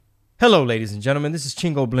Hello, ladies and gentlemen. This is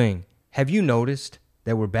Chingo Bling. Have you noticed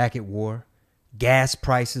that we're back at war? Gas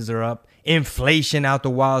prices are up, inflation out the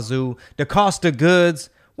wazoo, the cost of goods.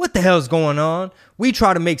 What the hell's going on? We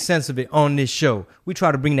try to make sense of it on this show. We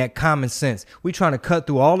try to bring that common sense. We try to cut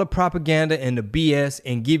through all the propaganda and the BS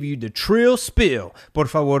and give you the trill spill. Por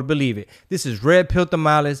favor, believe it. This is Red Pill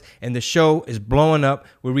Tamales, and the show is blowing up.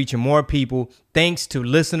 We're reaching more people thanks to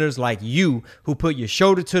listeners like you who put your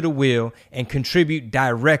shoulder to the wheel and contribute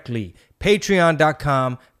directly.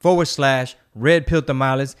 Patreon.com/Red Pill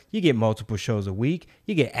Tamales. You get multiple shows a week.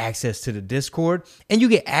 You get access to the Discord, and you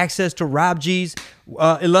get access to Rob G's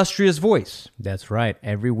illustrious voice. That's right.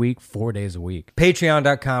 Every week, 4 days a week.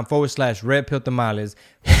 Patreon.com/Red Pill Tamales.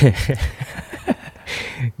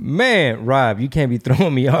 Man, Rob, you can't be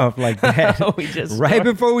throwing me off like that. Right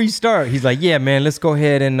before we start, he's like, yeah, man, let's go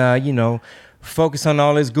ahead and, focus on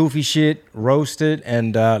all this goofy shit, roast it,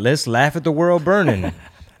 and let's laugh at the world burning.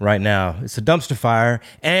 Right now, it's a dumpster fire,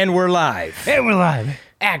 and we're live.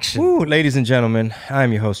 Action. Woo, ladies and gentlemen,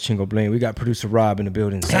 I'm your host, Chingo Bling. We got producer Rob in the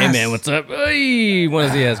building. Hey, man, what's up? Hey,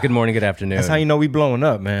 buenos dias. Good morning, good afternoon. That's how you know we blowing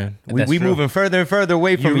up, man. We moving further and further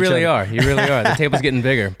away from each other. You really are. The table's getting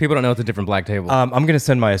bigger. People don't know it's a different black table. I'm going to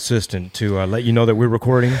send my assistant to let you know that we're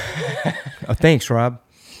recording. Thanks, Rob.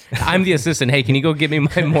 I'm the assistant. Hey, can you go get me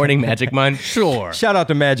my morning Magic Mind? Sure. Shout out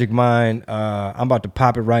to Magic Mind. I'm about to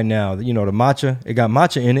pop it right now. You know, the matcha, it got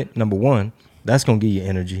matcha in it, number one. That's going to give you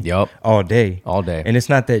energy. Yup. All day. And it's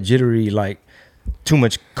not that jittery, like, too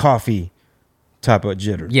much coffee type of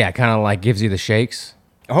jitter. Yeah, kind of like gives you the shakes.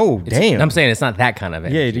 Oh, damn. I'm saying it's not that kind of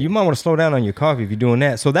energy. Yeah, you might want to slow down on your coffee if you're doing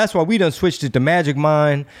that. So that's why we done switched it to Magic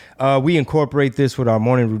Mind. We incorporate this with our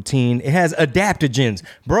morning routine. It has adaptogens.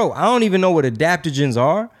 Bro, I don't even know what adaptogens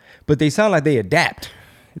are, but they sound like they adapt.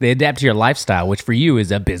 They adapt to your lifestyle, which for you is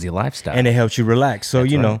a busy lifestyle. And it helps you relax. So,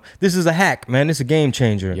 that's right. This is a hack, man. It's a game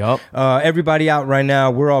changer. Yup. Everybody out right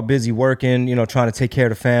now, we're all busy working, trying to take care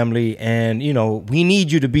of the family. And, we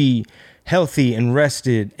need you to be healthy and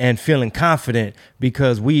rested and feeling confident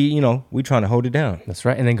because we trying to hold it down. That's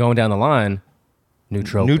right. And then going down the line,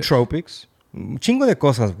 nootropics. Chingo de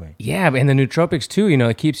cosas, güey. Yeah, and the nootropics too,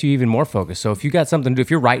 it keeps you even more focused. So if you got something to do,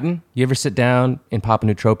 if you're writing, you ever sit down and pop a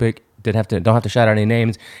nootropic, don't have to shout out any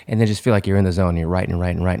names, and then just feel like you're in the zone. You're writing. You're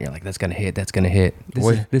like, that's gonna hit. This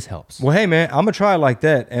helps. Well, hey man, I'm gonna try it like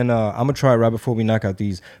that, and I'm gonna try it right before we knock out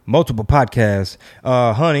these multiple podcasts.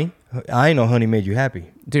 Honey, I ain't know honey made you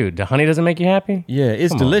happy, dude. The honey doesn't make you happy? Yeah,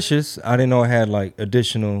 it's delicious. I didn't know it had like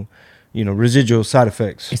additional, residual side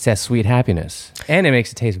effects. It's that sweet happiness, and it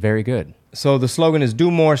makes it taste very good. So the slogan is do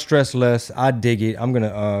more, stress less. I dig it. I'm going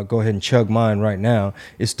to go ahead and chug mine right now.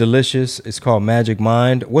 It's delicious. It's called Magic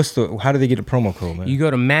Mind. How do they get a promo code, man? You go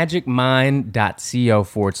to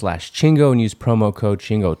magicmind.co/Chingo and use promo code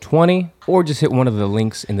Chingo20, or just hit one of the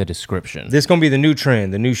links in the description. This is going to be the new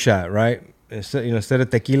trend, the new shot, right? Instead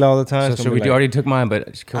of tequila all the time. So we already took mine,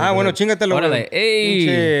 but... bueno, chingatelo. Órale, ey.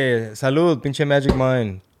 Pinche, salud, pinche Magic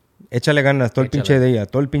Mind. Échale ganas todo el pinche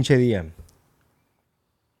día.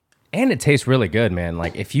 And it tastes really good, man.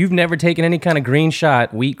 Like, if you've never taken any kind of green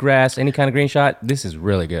shot, wheatgrass, any kind of green shot, this is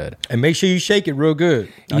really good. And make sure you shake it real good.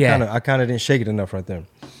 Yeah. I kind of didn't shake it enough right there.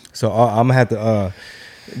 So I'm going to have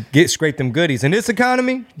to scrape them goodies. In this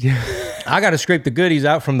economy, I got to scrape the goodies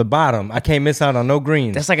out from the bottom. I can't miss out on no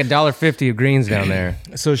greens. That's like $1.50 of greens down there.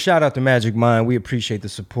 So shout out to Magic Mind. We appreciate the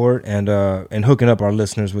support and hooking up our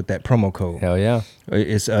listeners with that promo code. Hell yeah.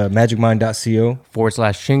 It's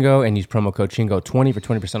magicmind.co/Chingo and use promo code Chingo20 for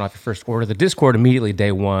 20% off your first order. The Discord immediately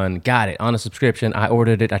day one. Got it on a subscription. I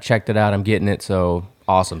ordered it. I checked it out. I'm getting it. So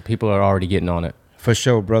awesome. People are already getting on it. For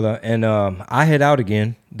sure, brother. And I head out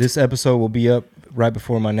again. This episode will be up right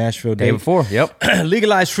before my Nashville date. Day before, yep.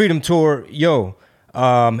 Legalized Freedom Tour. Yo,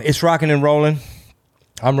 it's rocking and rolling.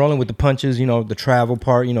 I'm rolling with the punches, the travel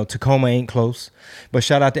part. Tacoma ain't close. But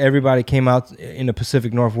shout out to everybody came out in the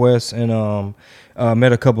Pacific Northwest and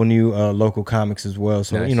met a couple new local comics as well.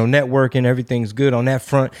 So, nice. Networking, everything's good on that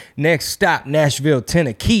front. Next stop, Nashville,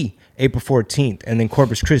 Tennessee, April 14th. And then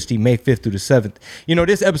Corpus Christi, May 5th through the 7th.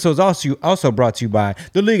 This episode is also brought to you by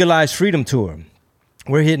the Legalized Freedom Tour.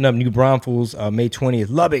 We're hitting up New Braunfels, May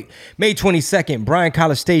 20th. Lubbock, May 22nd. Bryan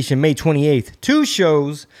College Station, May 28th. 2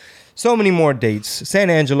 shows. So many more dates. San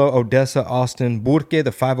Angelo, Odessa, Austin, Burque,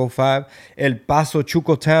 the 505, El Paso,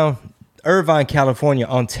 Chucotown, Irvine, California,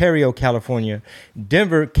 Ontario, California,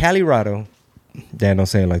 Denver, Colorado. Dad, don't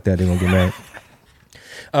say it like that. They're going to get mad.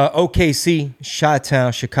 OKC,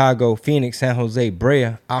 Chi-Town, Chicago, Phoenix, San Jose,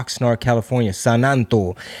 Brea, Oxnard, California, San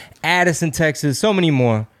Antonio, Addison, Texas. So many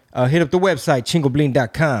more. Hit up the website,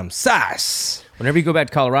 chingobling.com. Sas. Whenever you go back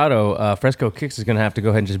to Colorado, Fresco Kicks is going to have to go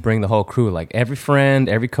ahead and just bring the whole crew, like every friend,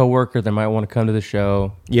 every coworker that might want to come to the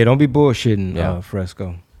show. Yeah, don't be bullshitting,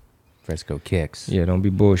 Fresco. Fresco Kicks. Yeah, don't be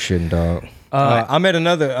bullshitting, dog. I met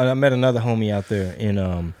another homie out there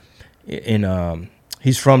in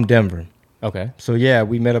he's from Denver. Okay. So yeah,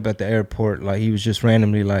 we met up at the airport. Like he was just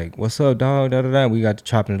randomly like, "What's up, dog?" Da da da. We got to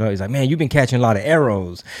chopping it up. He's like, "Man, you've been catching a lot of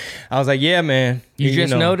arrows." I was like, "Yeah, man." You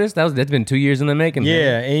just noticed that's been 2 years in the making.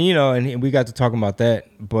 Yeah, man. and we got to talking about that.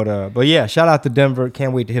 But yeah, shout out to Denver.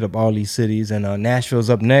 Can't wait to hit up all these cities. And Nashville's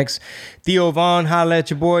up next. Theo Vaughn, holla at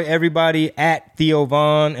your boy. Everybody at Theo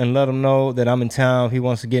Vaughn and let him know that I'm in town. If he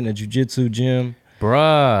wants to get in a jiu-jitsu gym,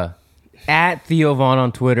 bruh. At Theo Vaughn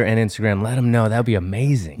on Twitter and Instagram. Let him know. That would be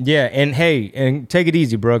amazing. Yeah, and hey, and take it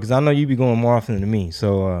easy, bro, because I know you be going more often than me.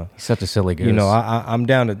 So he's such a silly goose. You know, I'm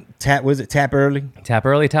down to tap. Was it tap early? Tap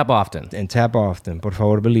early, tap often. And tap often. Por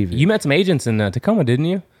favor, believe it. You met some agents in Tacoma, didn't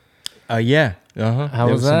you? Yeah. Uh-huh. How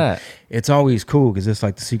was that? It's always cool because it's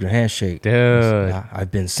like the secret handshake. Dude.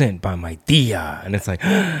 I've been sent by my tia. And it's like...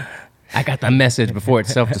 I got the message before it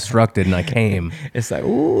self-destructed and I came. It's like,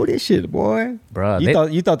 ooh, this shit, boy.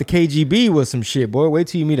 Bruh. You thought the KGB was some shit, boy. Wait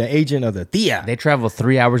till you meet an agent of the tia. They travel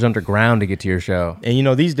 3 hours underground to get to your show. And, you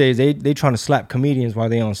know, these days, they trying to slap comedians while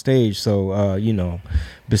they on stage. So, you know,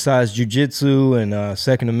 besides jiu-jitsu and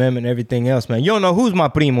Second Amendment and everything else, man, you don't know who's my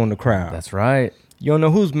primo in the crowd. That's right. You don't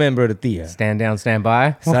know who's member of the tia. Stand down, stand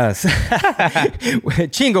by.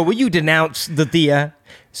 Chingo, will you denounce the tia?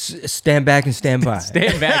 Stand back and stand by.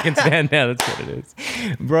 Stand back and stand down. That's what it is,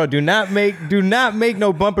 bro. Do not make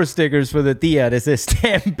no bumper stickers for the tia that says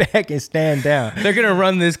stand back and stand down. They're gonna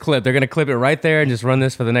run this clip. They're gonna clip it right there and just run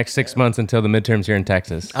this for the next 6 months until the midterms here in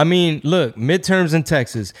Texas. I mean, look, midterms in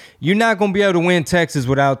Texas. You're not gonna be able to win Texas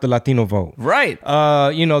without the Latino vote, right?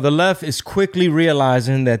 You know, the left is quickly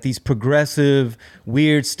realizing that these progressive,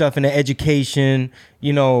 weird stuff in the education,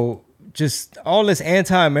 you know, just all this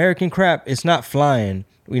anti-American crap, it's not flying.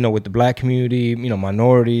 You know, with the black community, you know,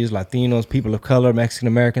 minorities, Latinos, people of color, Mexican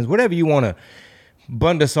Americans, whatever you want to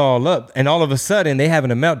bund us all up. And all of a sudden, they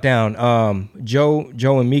having a meltdown.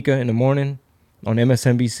 Joe and Mika in the morning on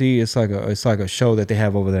MSNBC. It's like a show that they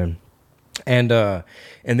have over there, and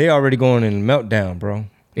they already going in meltdown, bro.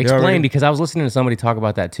 Explain, because I was listening to somebody talk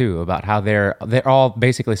about that too, about how they're all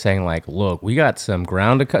basically saying like, look, we got some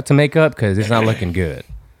ground to make up because it's not looking good.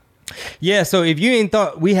 Yeah. So if you ain't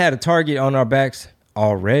thought we had a target on our backs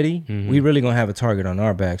already, we really gonna have a target on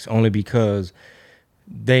our backs, only because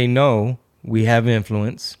they know we have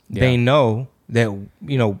influence. They know that,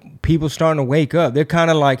 you know, people starting to wake up. They're kind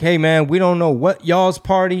of like, hey man, we don't know what y'all's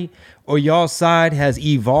party or y'all's side has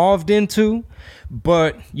evolved into,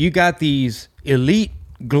 but you got these elite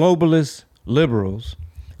globalist liberals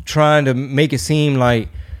trying to make it seem like,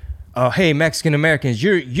 hey, Mexican Americans,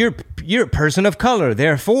 you're a person of color,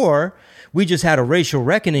 therefore we just had a racial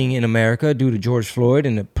reckoning in America due to George Floyd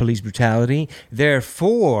and the police brutality.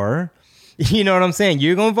 Therefore, you know what I'm saying?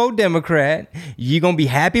 You're going to vote Democrat. You're going to be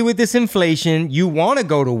happy with this inflation. You want to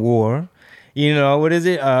go to war. You know, what is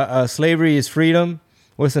it? Slavery is freedom.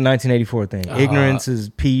 What's the 1984 thing? Ignorance is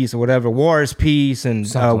peace or whatever. War is peace and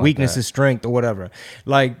weakness is strength or whatever.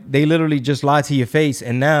 Like, they literally just lie to your face.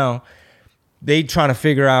 And now they trying to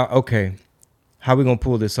figure out, okay, how we going to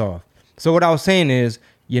pull this off? So what I was saying is,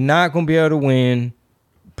 you're not going to be able to win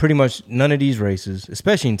pretty much none of these races,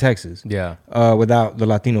 especially in Texas, without the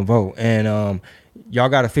Latino vote. And y'all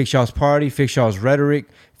got to fix y'all's party, fix y'all's rhetoric,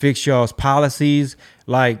 fix y'all's policies.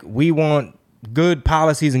 Like, we want good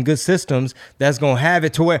policies and good systems that's going to have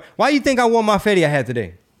it to where... Why you think I wore my Fetty I had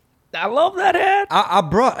today? I love that hat.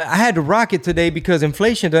 I had to rock it today because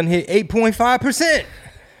inflation done hit 8.5%.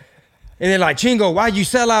 And they're like, Chingo, why'd you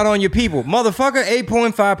sell out on your people? Motherfucker,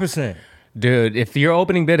 8.5%. Dude, if your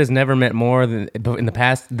opening bid has never meant more than in the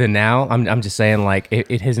past than now, I'm just saying, like,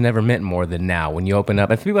 it has never meant more than now. When you open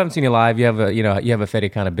up, if people haven't seen you live, you have a Fetty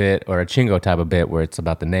kind of bit or a Chingo type of bit where it's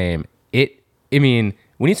about the name. When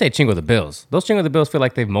you say Chingo the Bills, those Chingo the Bills feel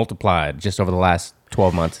like they've multiplied just over the last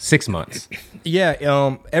 12 months, 6 months.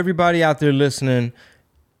 Yeah, everybody out there listening,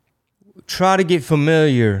 try to get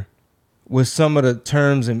familiar with some of the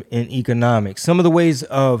terms in economics, some of the ways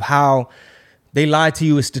of how they lie to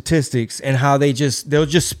you with statistics and how they'll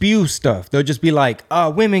just spew stuff. They'll just be like,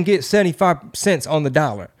 women get 75 cents on the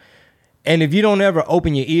dollar. And if you don't ever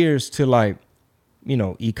open your ears to, like, you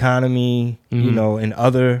know, economy, you know, and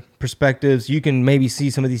other perspectives, you can maybe see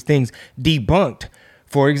some of these things debunked.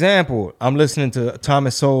 For example, I'm listening to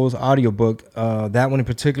Thomas Sowell's audiobook. That one in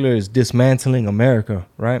particular is Dismantling America,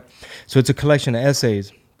 right? So it's a collection of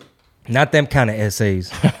essays. Not them kind of essays,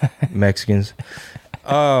 Mexicans.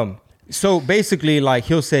 So basically, like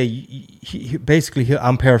he'll say,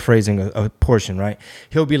 I'm paraphrasing a portion, right?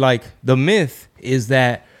 He'll be like, the myth is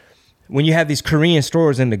that when you have these Korean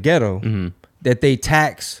stores in the ghetto, that they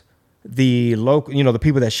tax the local, the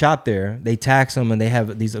people that shop there, they tax them and they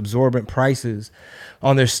have these absorbent prices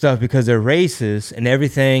on their stuff because they're racist, and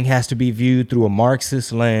everything has to be viewed through a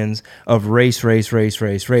Marxist lens of race,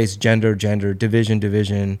 gender, division.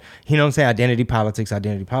 You know what I'm saying? Identity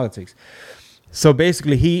politics. So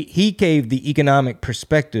basically, he gave the economic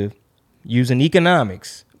perspective using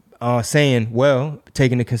economics, saying, well,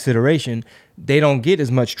 taking into consideration, they don't get as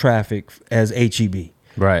much traffic as HEB.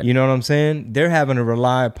 Right. You know what I'm saying? They're having to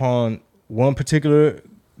rely upon one particular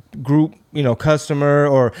group, customer,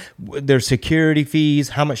 or their security fees,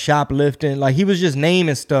 how much shoplifting. Like, he was just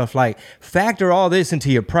naming stuff like, factor all this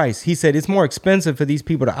into your price. He said it's more expensive for these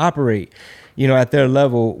people to operate, at their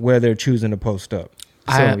level where they're choosing to post up.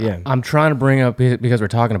 So, yeah. I'm trying to bring up, because we're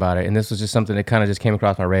talking about it, and this was just something that kind of just came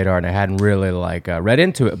across my radar, and I hadn't really read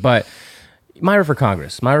into it, but Myra for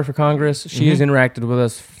Congress, she has interacted with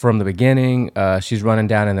us from the beginning. She's running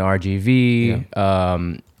down in the RGV.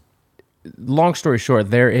 Yeah. Long story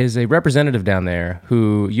short, there is a representative down there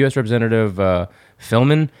U.S. Representative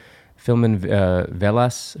Philman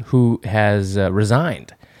Velas, who has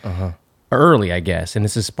resigned early, I guess. And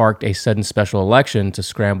this has sparked a sudden special election to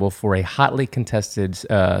scramble for a hotly contested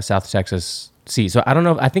South Texas seat. So I don't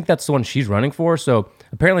know. I think that's the one she's running for. So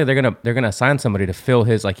apparently they're gonna assign somebody to fill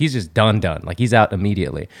his, he's just done. Like, he's out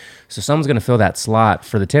immediately. So someone's gonna fill that slot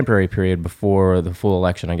for the temporary period before the full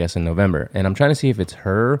election, I guess, in November. And I'm trying to see if it's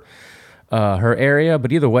her area.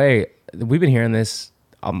 But either way, we've been hearing this.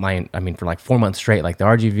 For 4 months straight. Like, the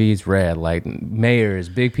RGV's red. Like, mayors,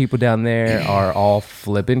 big people down there are all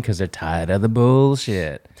flipping because they're tired of the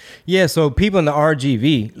bullshit. Yeah. So people in the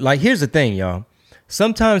RGV, here's the thing, y'all.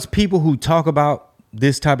 Sometimes people who talk about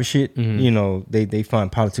this type of shit, they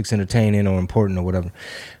find politics entertaining or important or whatever.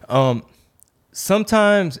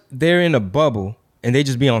 Sometimes they're in a bubble and they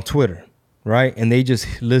just be on Twitter, right? And they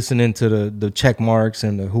just listening to the check marks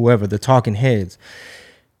and the talking heads.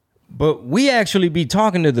 But we actually be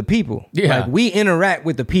talking to the people. Yeah. We interact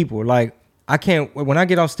with the people. When I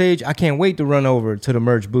get off stage, I can't wait to run over to the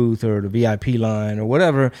merch booth or the VIP line or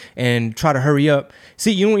whatever and try to hurry up.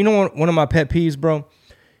 See, you know one of my pet peeves, bro?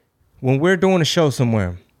 When we're doing a show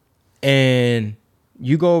somewhere and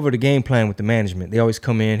you go over the game plan with the management, they always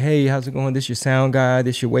come in, hey, how's it going? This your sound guy,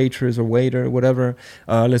 this your waitress or waiter, whatever.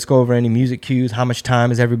 Let's go over any music cues. How much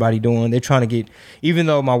time is everybody doing? They're trying to get, even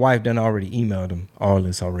though my wife done already emailed them all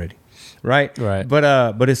this already. Right.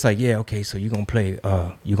 But it's like, yeah, okay, so you're gonna play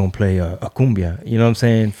a cumbia, you know what I'm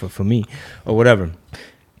saying, for me or whatever.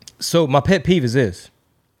 So my pet peeve is this.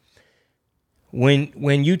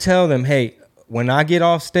 When you tell them, hey, when I get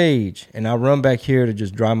off stage and I run back here to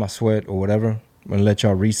just dry my sweat or whatever, I'm gonna let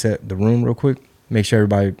y'all reset the room real quick, make sure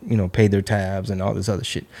everybody, paid their tabs and all this other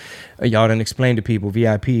shit. Y'all done explain to people,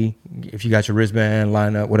 VIP, if you got your wristband,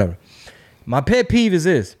 line up, whatever. My pet peeve is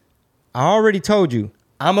this. I already told you,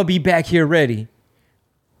 I'm going to be back here ready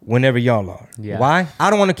whenever y'all are. Yeah. Why?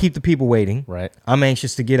 I don't want to keep the people waiting. Right. I'm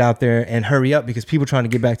anxious to get out there and hurry up because people trying to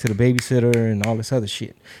get back to the babysitter and all this other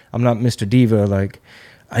shit. I'm not Mr. Diva.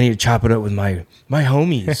 I need to chop it up with my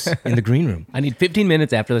homies in the green room. I need 15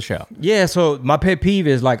 minutes after the show. Yeah, so my pet peeve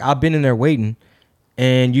is I've been in there waiting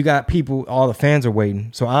and you got people, all the fans are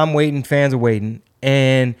waiting. So I'm waiting, fans are waiting,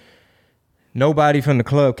 and nobody from the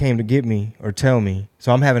club came to get me or tell me.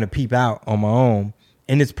 So I'm having to peep out on my own.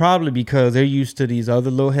 And it's probably because they're used to these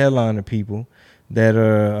other little headliner people that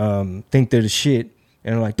are think they're the shit.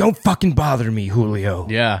 And they're like, don't fucking bother me, Julio.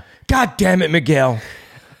 Yeah. God damn it, Miguel.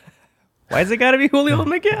 Why's it got to be Julio and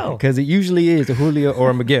Miguel? Because it usually is a Julio or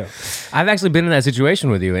a Miguel. I've actually been in that situation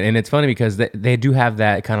with you. And it's funny because they do have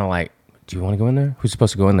that kind of do you want to go in there? Who's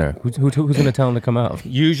supposed to go in there? Who's going to tell them to come out?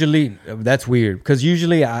 Usually, that's weird. Because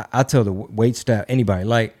usually I tell the wait staff,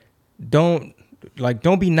 anybody, don't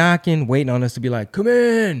be knocking, waiting on us to be like, come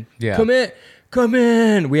in, come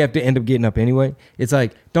in. We have to end up getting up anyway. It's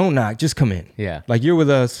like, don't knock, just come in. Yeah. You're with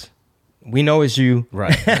us. We know it's you.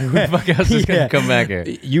 Right. Who the fuck else is going to come back here?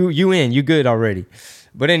 You in, you good already.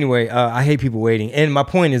 But anyway, I hate people waiting. And my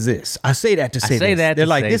point is this. I say that to say this. They're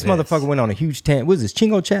like, this motherfucker went on a huge tent. What is this,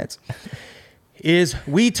 Chingo Chats? Is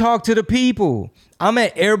we talk to the people. I'm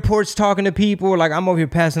at airports talking to people. I'm over here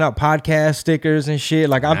passing out podcast stickers and shit.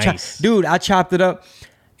 Nice. Dude, I chopped it up.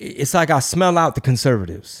 It's like I smell out the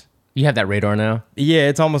conservatives. You have that radar now? Yeah,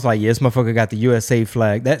 it's almost like, this motherfucker got the USA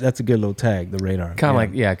flag. That's a good little tag, the radar.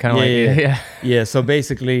 Kind of yeah. So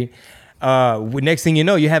basically, Next thing you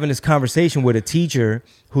know, you're having this conversation with a teacher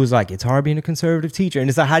who's like, it's hard being a conservative teacher. And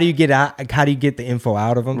it's like, how do you get the info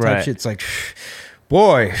out of them? Type Right. shit. It's like,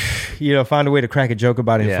 boy, find a way to crack a joke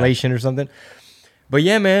about inflation or something. But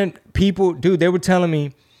yeah, man, people, dude, they were telling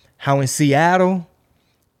me how in Seattle,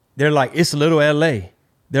 they're like, it's little LA.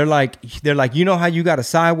 They're like, you know how you got a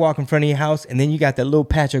sidewalk in front of your house and then you got that little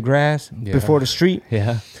patch of grass before the street?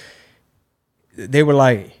 Yeah. They were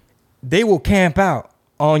like, they will camp out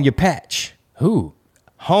on your patch. Who?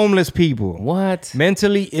 Homeless people. What?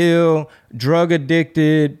 Mentally ill, drug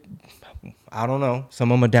addicted. I don't know.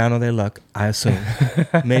 Some of them are down on their luck, I assume.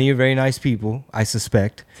 Many are very nice people, I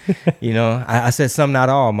suspect. I said some, not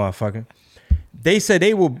all, motherfucker. They said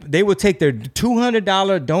they will take their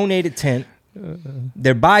 $200 donated tent,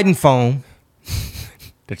 their Biden phone.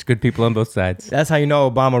 There's good people on both sides. That's how you know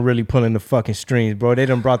Obama really pulling the fucking strings, bro. They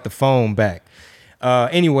done brought the phone back.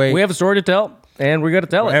 Anyway. We have a story to tell, and we're going to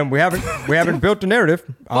tell it. And we haven't built the narrative.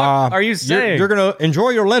 What are you saying? You're going to enjoy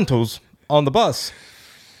your lentils on the bus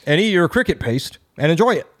and eat your cricket paste and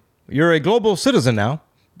enjoy it. You're a global citizen now.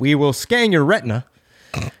 We will scan your retina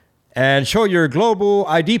and show your global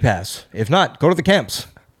ID pass. If not, go to the camps.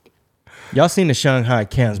 Y'all seen the Shanghai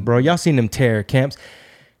camps, bro. Y'all seen them terror camps.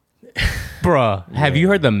 Bruh, have you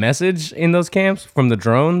heard the message in those camps from the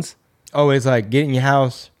drones? Oh, it's like get in your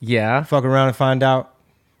house, Yeah. fuck around and find out.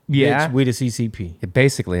 Yeah. Bitch, we the CCP.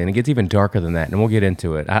 Basically, and it gets even darker than that, and we'll get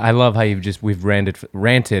into it. I love how we've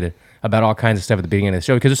ranted about all kinds of stuff at the beginning of the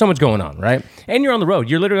show because there's so much going on, right? And you're on the road.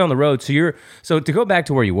 You're literally on the road. So to go back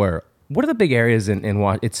to where you were, what are the big areas in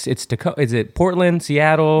Washington? Is it Portland,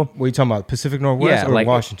 Seattle? What are you talking about? Pacific Northwest or like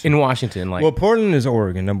Washington? In Washington, like. Well, Portland is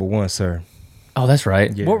Oregon, number one, sir. Oh, that's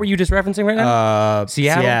right. Yeah. What were you just referencing right now?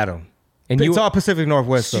 Seattle. And It's all Pacific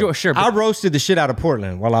Northwest. Though. Sure, I roasted the shit out of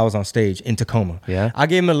Portland while I was on stage in Tacoma. Yeah. I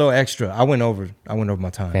gave him a little extra. I went over my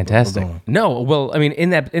time. Fantastic. We're going. No, well, I mean,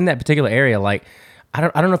 in that particular area, like, I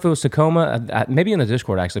don't know if it was Tacoma. Maybe in the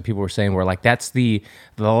Discord, actually, people were saying where like that's the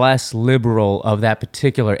less liberal of that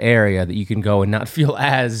particular area that you can go and not feel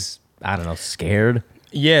as, I don't know, scared.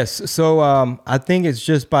 Yes. So I think it's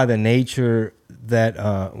just by the nature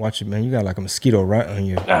that watch it, man. You got like a mosquito right on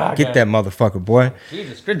you. Get that motherfucker, boy.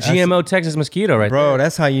 Jesus, good GMO Texas mosquito right Bro, there.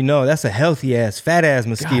 that's how you know. That's a healthy ass, fat ass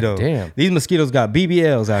mosquito. God damn. These mosquitoes got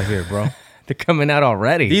BBLs out here, bro. They're coming out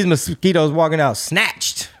already. These mosquitoes walking out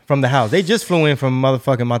snatched from the house. They just flew in from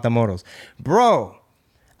motherfucking Matamoros. Bro,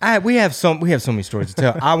 we have so many stories to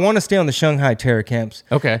tell. I want to stay on the Shanghai terror camps.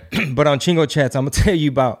 Okay. But on Chingo Chats, I'm going to tell you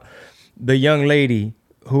about the young lady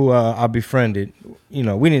who I befriended.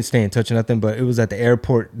 We didn't stay in touch or nothing, but it was at the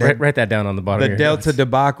airport. Write that down on the bottom. The Delta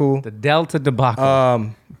debacle. The Delta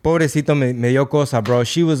debacle. Pobrecito me dio cosa, bro.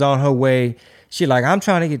 She was on her way. She like, I'm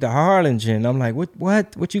trying to get to Harlingen. I'm like,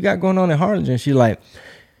 what you got going on in Harlingen? She like,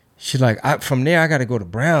 from there I got to go to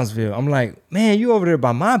Brownsville. I'm like, man, you over there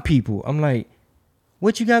by my people. I'm like,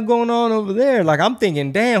 what you got going on over there? Like, I'm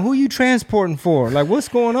thinking, damn, who you transporting for? Like, what's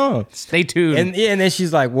going on? Stay tuned. And then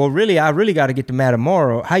she's like, well, really, I really got to get to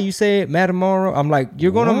Matamoros. How you say it, Matamoros? I'm like,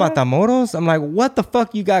 you're going to Matamoros? I'm like, what the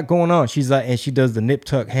fuck you got going on? She's like, and she does the nip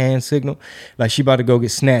tuck hand signal. Like, she about to go get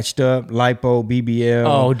snatched up, lipo, BBL.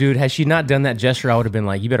 Oh, dude, has she not done that gesture, I would have been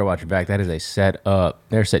like, you better watch your back. That is a set up.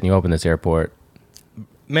 They're setting you up in this airport.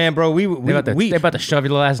 Man, bro, They're about to shove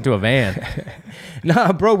your little ass into a van.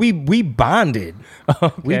 Nah, bro, we bonded.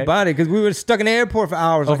 Okay. We bonded because we were stuck in the airport for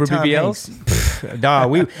hours. Over like Tom BBLs? Hanks. Dog,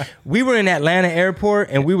 we were in Atlanta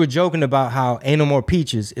airport and we were joking about how ain't no more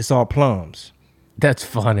peaches, it's all plums. That's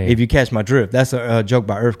funny. If you catch my drift, that's a joke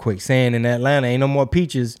by Earthquake saying in Atlanta ain't no more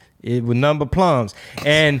peaches, it with none but plums.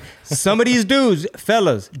 And some of these dudes,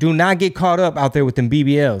 fellas, do not get caught up out there with them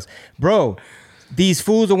BBLs, bro. These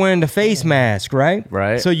fools are wearing the face mask, right?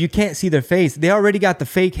 Right. So you can't see their face. They already got the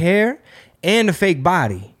fake hair and the fake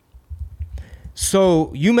body.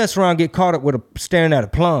 So you mess around, get caught up with staring at a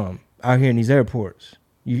plum out here in these airports.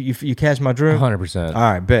 You catch my drift? 100%. All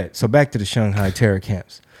right, bet. So back to the Shanghai terror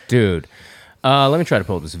camps. Dude, let me try to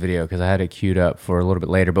pull up this video because I had it queued up for a little bit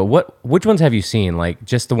later. But which ones have you seen? Like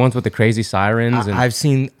just the ones with the crazy sirens? I've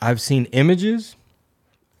seen images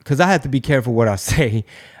because I have to be careful what I say.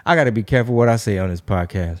 I got to be careful what I say on this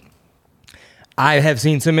podcast. I have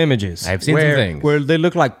seen some images. I've seen some things where they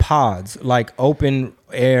look like pods, like open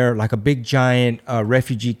air, like a big giant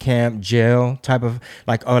refugee camp jail type of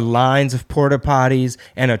like lines of porta potties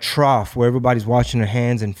and a trough where everybody's washing their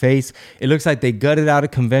hands and face. It looks like they gutted out a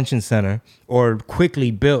convention center or quickly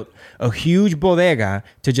built a huge bodega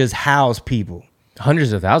to just house people.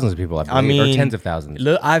 Hundreds of thousands of people, I believe, or tens of thousands.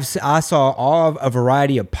 Look, I saw a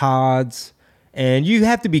variety of pods And you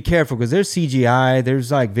have to be careful because there's CGI, there's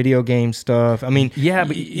like video game stuff. I mean, Yeah,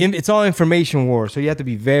 but it's all information war, so you have to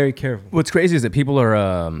be very careful. what's crazy is that people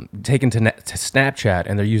are taking to Snapchat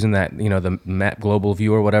and they're using that, the map global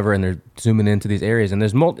view or whatever, and they're zooming into these areas. And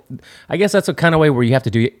there's I guess that's a kind of way where you have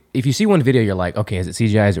to do. If you see one video, you're like, okay, is it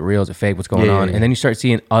CGI? Is it real? Is it fake? What's going on? Yeah. And then you start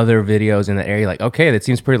seeing other videos in the area, like, okay, that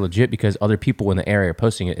seems pretty legit because other people in the area are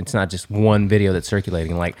posting it. It's not just one video that's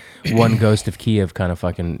circulating, like one Ghost of Kiev kind of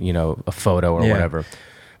fucking, a photo or whatever.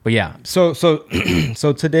 But yeah. So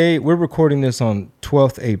today we're recording this on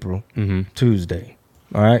 12th April, Tuesday.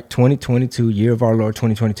 All right, 2022, year of our Lord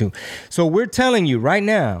 2022. So we're telling you right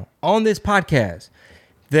now on this podcast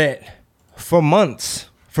that for months,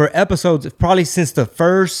 for episodes, probably since the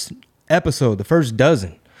first episode, the first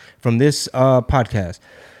dozen from this podcast,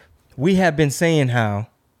 we have been saying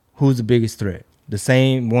who's the biggest threat. The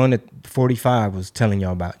same one that 45 was telling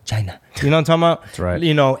y'all about, China. You know what I'm talking about? That's right.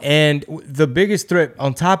 And the biggest threat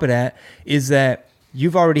on top of that is that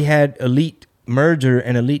you've already had elite merger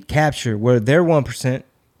and elite capture where their 1%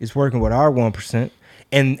 is working with our 1%.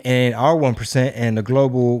 And our 1% and the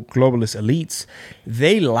globalist elites,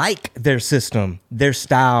 they like their system, their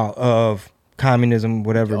style of communism,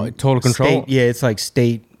 whatever. Total control? It's like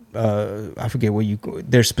state. I forget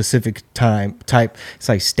their specific type. It's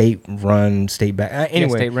like state run, state back.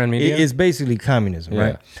 Anyway, state-run media? It's basically communism,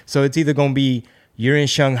 right? So it's either gonna be you're in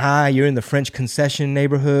Shanghai, you're in the French concession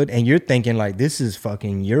neighborhood, and you're thinking like this is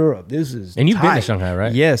fucking Europe. This is And you've been to tight. Shanghai,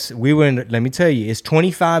 right? Yes, we were in. Let me tell you, it's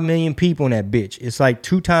 25 million people in that bitch. It's like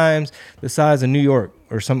 2 times the size of New York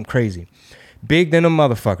or something crazy. Big than a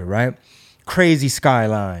motherfucker, right? Crazy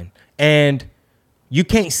skyline, and you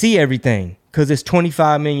can't see everything. Because it's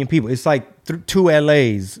 25 million people. It's like 2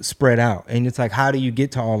 LAs spread out. And it's like, how do you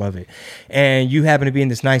get to all of it? And you happen to be in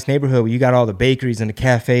this nice neighborhood where you got all the bakeries and the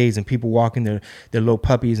cafes and people walking their little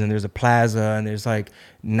puppies, and there's a plaza and there's like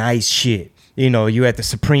nice shit. You at the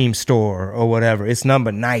Supreme store or whatever. It's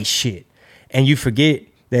number nice shit. And you forget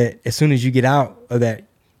that as soon as you get out of that,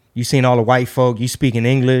 you seen all the white folk, you speaking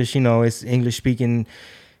English, it's English speaking.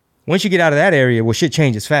 Once you get out of that area, well, shit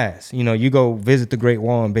changes fast. You go visit the Great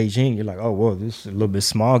Wall in Beijing, you're like, oh, well, this is a little bit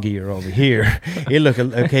smoggier over here. It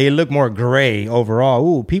look more gray overall.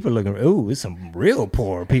 Ooh, people looking, it's some real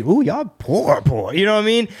poor people. Ooh, y'all poor. You know what I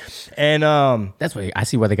mean? And That's why I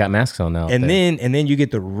see why they got masks on now. and then you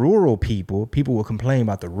get the rural people. People will complain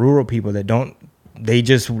about the rural people that don't. They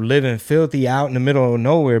just living filthy out in the middle of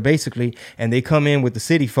nowhere, basically, and they come in with the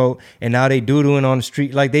city folk, and now they doodling on the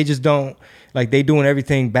street like they just don't. Like they doing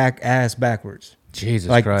everything backwards. Jesus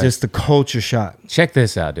like Christ. Just the culture shock. Check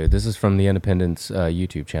this out, dude. This is from the Independence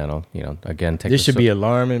YouTube channel. Again, This should be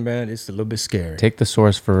alarming, man. It's a little bit scary. take the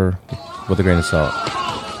source with a grain of salt.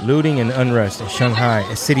 Looting and unrest in Shanghai,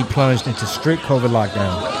 a city plunged into strict COVID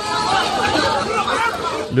lockdown.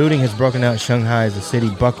 Looting has broken out in Shanghai as the city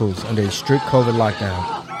buckles under a strict COVID lockdown.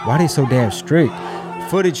 Why are they so damn strict?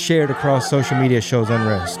 Footage shared across social media shows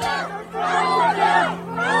unrest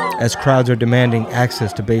as crowds are demanding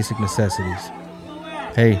access to basic necessities.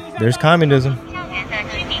 Hey, there's communism.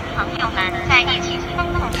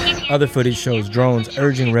 Other footage shows drones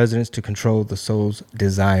urging residents to control the soul's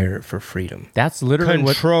desire for freedom. That's literally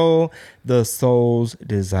Control the soul's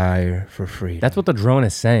desire for freedom. That's what the drone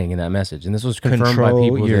is saying in that message, and this was confirmed by Control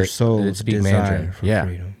people your that soul's speak desire Mandarin. for Yeah.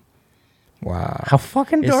 freedom. Wow. How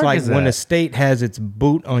fucking dark It's like is that? when the state has its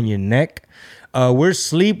boot on your neck. We're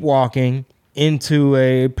sleepwalking into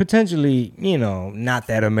a potentially, not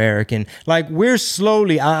that American. Like we're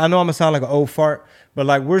slowly, I know I'm gonna sound like an old fart, but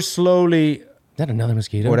like we're slowly, Is that another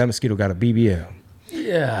mosquito? that mosquito got a BBL.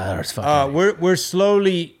 Yeah, that's fucking. We're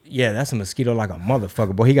slowly, that's a mosquito like a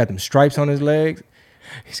motherfucker. Boy, he got them stripes on his legs.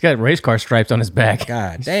 He's got race car stripes on his back.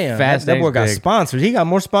 God damn, Fast that boy eggs got big. sponsors. He got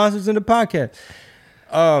more sponsors than the podcast.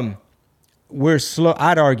 We're slow.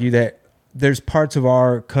 I'd argue that there's parts of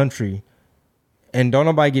our country, and don't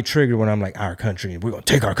nobody get triggered when I'm like, our country, we're gonna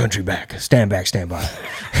take our country back. Stand back, stand by.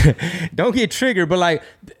 Don't get triggered, but like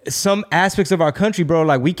some aspects of our country, bro,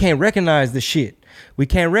 like we can't recognize the shit. We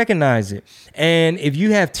can't recognize it. And if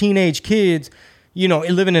you have teenage kids,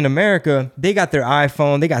 living in America, they got their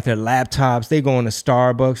iPhone, they got their laptops, they going to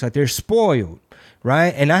Starbucks, like they're spoiled,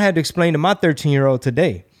 right? And I had to explain to my 13-year-old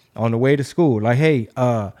today on the way to school, like, hey,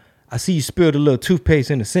 I see you spilled a little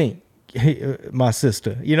toothpaste in the sink. Hey, my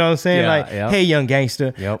sister, you know what I'm saying? Yeah. Hey, young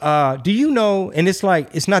gangster, Yep. do you know? And it's like,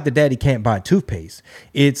 it's not that daddy can't buy toothpaste.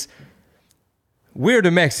 It's we're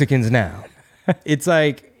the Mexicans now. It's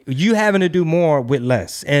like you having to do more with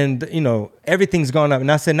less. And, everything's gone up.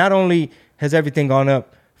 And I said, not only has everything gone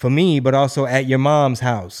up for me, but also at your mom's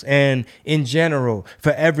house and in general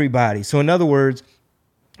for everybody. So in other words,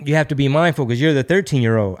 you have to be mindful because you're the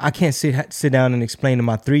 13-year-old. I can't sit down and explain to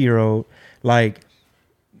my 3-year-old, like,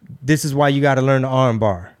 this is why you got to learn the arm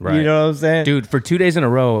bar. Right. You know what I'm saying? Dude, for 2 days in a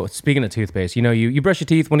row, speaking of toothpaste, you know, you brush your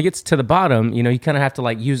teeth. When it gets to the bottom, you know, you kind of have to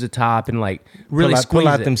like use the top and like really squeeze pull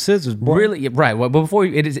out it. them scissors, boy. Really, right. Well, before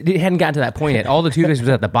it hadn't gotten to that point yet. All the toothpaste was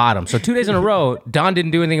at the bottom. So 2 days in a row, Don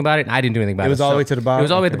didn't do anything about it, and I didn't do anything about it. It was all the way to the bottom? It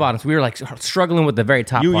was all the way at the Okay. bottom. So we were like struggling with the very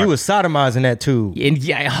top part. You was sodomizing that tube. And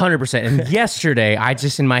yeah, 100%. And yesterday, I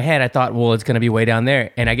just in my head, I thought, well, it's gonna be way down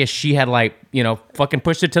there. And I guess she had like, you know, fucking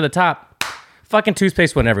pushed it to the top. Fucking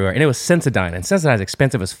toothpaste went everywhere, and it was Sensodyne, and Sensodyne is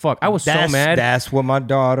expensive as fuck. I was so mad. That's what my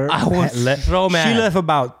daughter. I was so mad. She left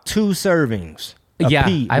about 2 servings.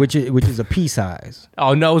 Yeah, which is a pea size.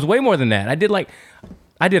 Oh no, it was way more than that. I did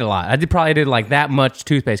a lot. I probably did like that much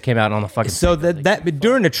toothpaste came out on the fucking. So but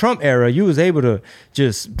during the Trump era, you was able to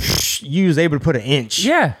put an inch.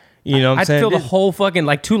 Yeah, You know what I'm I'd saying? fill the whole fucking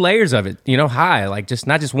like 2 layers of it, you know, high, like just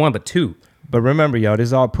not just one but 2. But remember, y'all, this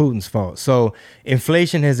is all Putin's fault. So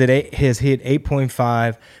inflation has hit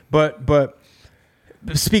 8.5. But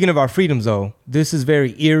speaking of our freedoms, though, this is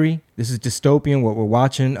very eerie. This is dystopian. What we're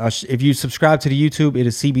watching. If you subscribe to the YouTube, it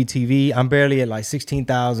is CBTV. I'm barely at like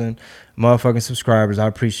 16,000 motherfucking subscribers. I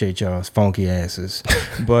appreciate y'all's funky asses,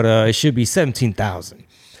 but it should be 17,000.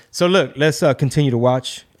 So look, let's continue to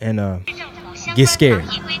watch and get scared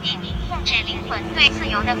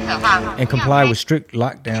and comply with strict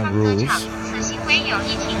lockdown rules.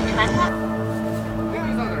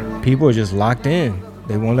 People are just locked in.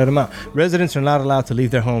 They won't let them out. Residents are not allowed to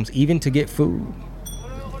leave their homes, even to get food.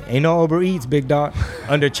 Ain't no Uber Eats, big dog,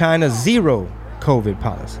 under China's zero COVID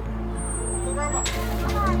policy.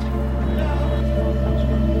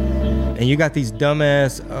 And you got these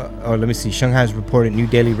dumbass, let me see, Shanghai's reported new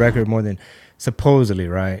daily record more than, supposedly,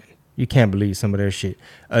 right? You can't believe some of their shit.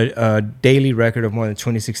 A daily record of more than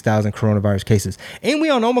 26,000 coronavirus cases. Ain't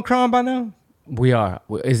we on Omicron by now? We are.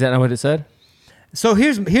 Is that not what it said? So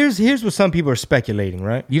here's what some people are speculating,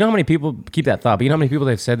 right? You know how many people keep that thought, but you know how many people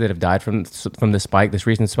they've said that have died from this spike, this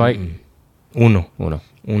recent spike? Una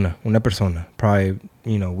persona. Probably,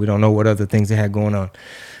 you know, we don't know what other things they had going on.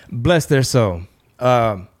 Bless their soul.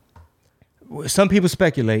 Some people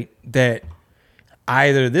speculate that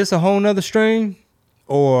either this a whole nother strain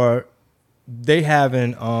or they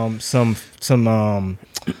having some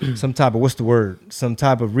type of, what's the word? Some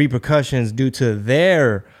type of repercussions due to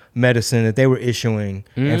their medicine that they were issuing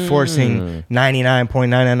and forcing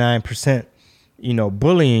 99.999%, you know,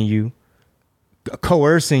 bullying you,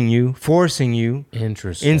 coercing you, forcing you,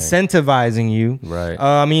 Interesting. incentivizing you. Right.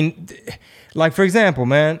 I mean, like for example,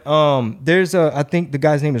 man, there's I think the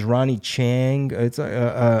guy's name is Ronnie Chang. It's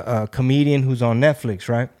a comedian who's on Netflix,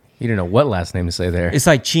 right? You didn't know what last name to say there. It's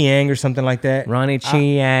like Chiang or something like that. Ronnie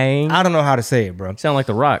Chiang. I don't know how to say it, bro. Sound like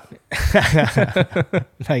The Rock.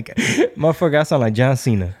 Like, motherfucker, I sound like John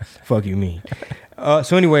Cena. Fuck you, me.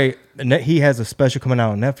 So anyway, he has a special coming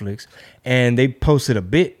out on Netflix, and they posted a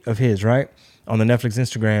bit of his, right, on the Netflix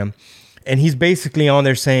Instagram, and he's basically on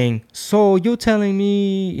there saying, so you're telling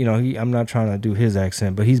me, you know, I'm not trying to do his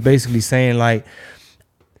accent, but he's basically saying, like,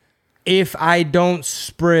 if I don't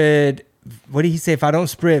spread, what did he say? If I don't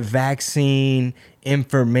spread vaccine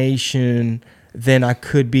information, then I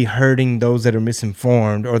could be hurting those that are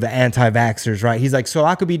misinformed or the anti-vaxxers, right? He's like, so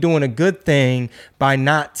I could be doing a good thing by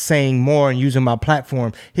not saying more and using my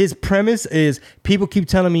platform. His premise is people keep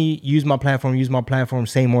telling me, use my platform,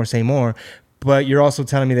 say more. But you're also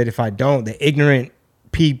telling me that if I don't, the ignorant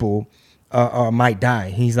people might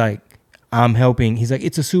die. He's like, I'm helping. He's like,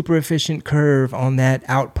 it's a super efficient curve on that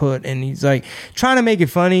output. And he's like, trying to make it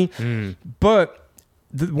funny. But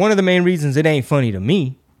one of the main reasons it ain't funny to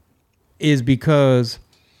me is because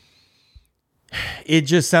it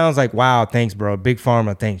just sounds like, wow, thanks, bro. Big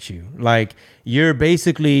Pharma, thanks you. Like, you're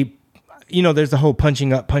basically, you know, there's the whole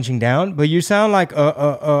punching up, punching down, but you sound like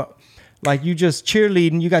like you just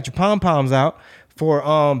cheerleading. You got your pom-poms out for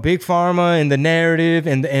Big Pharma and the narrative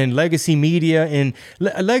and Legacy Media. And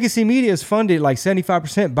Legacy Media is funded like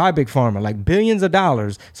 75% by Big Pharma, like billions of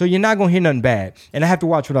dollars. So you're not going to hear nothing bad. And I have to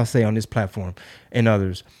watch what I say on this platform and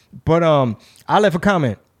others. But I left a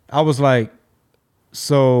comment. I was like,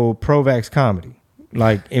 so pro-vax comedy,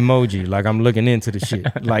 like emoji, like I'm looking into the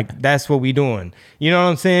shit. Like, that's what we doing. You know what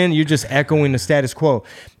I'm saying? You're just echoing the status quo.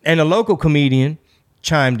 And a local comedian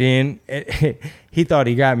chimed in. He thought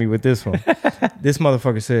he got me with this one. This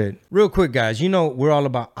motherfucker said, real quick, guys, you know, we're all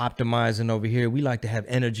about optimizing over here. We like to have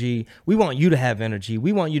energy. We want you to have energy.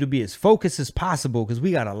 We want you to be as focused as possible because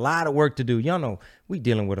we got a lot of work to do. Y'all know we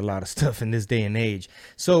dealing with a lot of stuff in this day and age.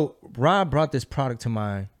 So Rob brought this product to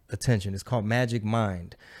my attention. It's called Magic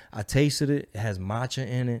Mind. I tasted it. It has matcha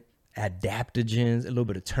in it. adaptogens, a little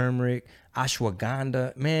bit of turmeric,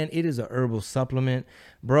 ashwagandha. Man, it is a herbal supplement.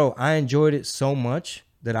 Bro, I enjoyed it so much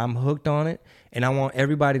that I'm hooked on it. And I want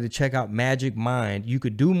everybody to check out Magic Mind. You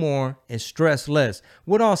could do more and stress less.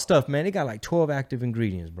 What all stuff, man? They got like 12 active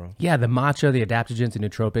ingredients, bro. Yeah, the matcha, the adaptogens, the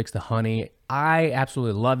nootropics, the honey. I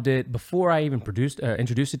absolutely loved it. Before I even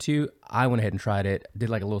introduced it to you, I went ahead and tried it. Did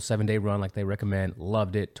like a little 7-day run like they recommend.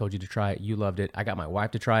 Loved it. Told you to try it. You loved it. I got my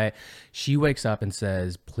wife to try it. She wakes up and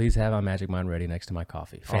says, please have my Magic Mind ready next to my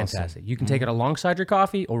coffee. Fantastic. Awesome. You can take it alongside your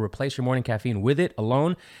coffee or replace your morning caffeine with it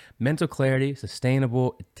alone. Mental clarity,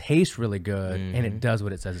 sustainable. It tastes really good. And it does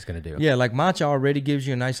what it says it's going to do. Yeah, like matcha already gives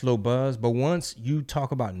you a nice little buzz. But once you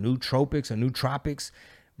talk about nootropics or nootropics,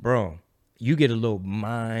 bro, you get a little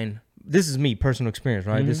mind. This is me, personal experience,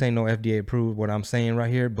 right? This ain't no FDA approved what I'm saying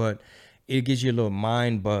right here, but it gives you a little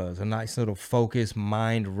mind buzz, a nice little focus,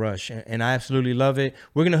 mind rush. And I absolutely love it.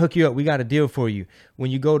 We're going to hook you up. We got a deal for you.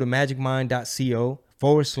 When you go to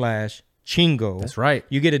magicmind.co/Chingo. That's right.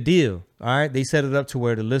 You get a deal. All right. They set it up to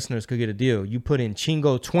where the listeners could get a deal. You put in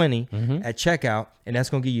Chingo20 at checkout, and that's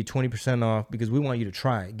going to give you 20% off because we want you to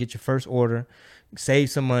try it. Get your first order, save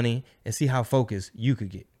some money, and see how focused you could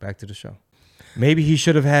get. Back to the show. Maybe he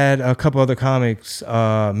should have had a couple other comics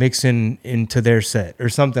mixing into their set or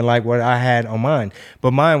something like what I had on mine.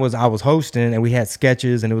 But mine was I was hosting and we had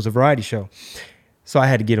sketches and it was a variety show. So I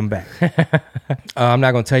had to get them back. I'm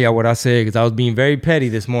not going to tell y'all what I said because I was being very petty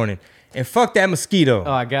this morning. And fuck that mosquito.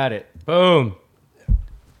 Oh, I got it. Boom.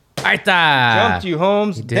 Right there. Jumped you,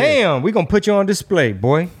 Holmes. Damn, we're going to put you on display,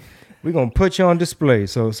 boy. We're going to put you on display.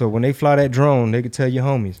 So when they fly that drone, they can tell your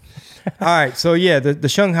homies. All right. So, yeah, the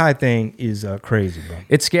Shanghai thing is crazy, bro.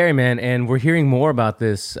 It's scary, man. And we're hearing more about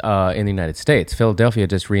this in the United States. Philadelphia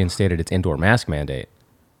just reinstated its indoor mask mandate.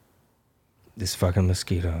 This fucking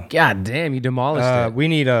mosquito. God damn, you demolished it. We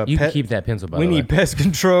need a You can keep that pencil, by the way. We need pest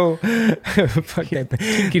control. Fuck that. You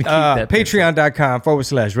can keep that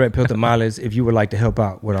Patreon.com/Red Pill Tamales if you would like to help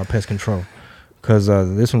out with our pest control. Because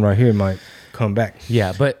this one right here might come back.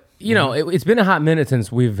 Yeah, but you know, it's been a hot minute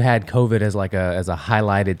since we've had COVID as like a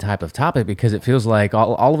highlighted type of topic because it feels like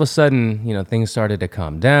all of a sudden, you know, things started to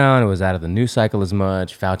calm down. It was out of the news cycle as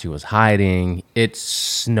much. Fauci was hiding.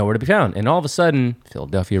 It's nowhere to be found. And all of a sudden,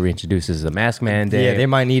 Philadelphia reintroduces a mask mandate. Yeah, they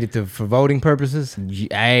might need it for voting purposes.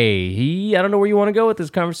 Hey, I don't know where you want to go with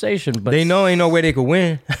this conversation, but they know ain't no way they could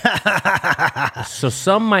win. So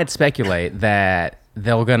some might speculate that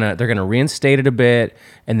they're gonna reinstate it a bit,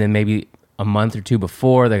 and then maybe a month or two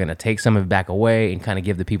before, they're going to take some of it back away and kind of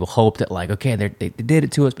give the people hope that, like, okay, they did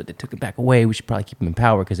it to us, but they took it back away. We should probably keep them in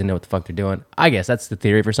power because they know what the fuck they're doing. I guess that's the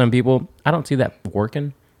theory for some people. I don't see that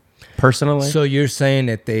working, personally. So you're saying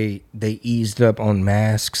that they eased up on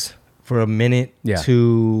masks for a minute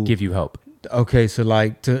to give you hope. Okay, so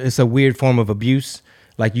like it's a weird form of abuse.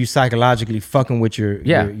 Like you psychologically fucking with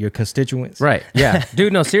your constituents. Right. Yeah.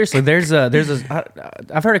 Dude, no, seriously,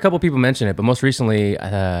 I've heard a couple people mention it, but most recently,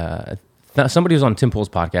 somebody was on Tim Pool's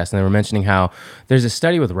podcast and they were mentioning how there's a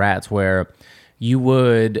study with rats where they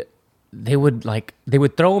would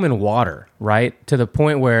throw them in water, right? To the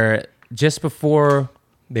point where just before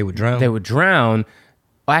they would drown. Well,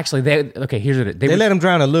 actually, here's what they let them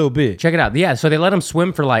drown a little bit. Check it out. Yeah. So they let them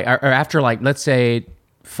swim for like, or after like, let's say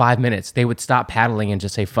 5 minutes, they would stop paddling and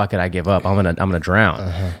just say, fuck it, I give up. I'm gonna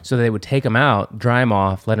drown. So they would take them out, dry them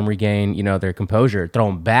off, let them regain, their composure, throw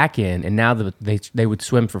them back in, and now they would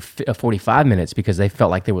swim for 45 minutes because they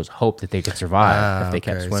felt like there was hope that they could survive if they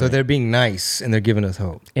kept swimming. So they're being nice and they're giving us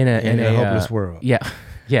hope in a hopeless world. Yeah,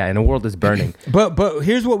 in a world that's burning. But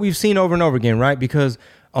here's what we've seen over and over again, right? Because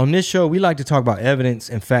on this show we like to talk about evidence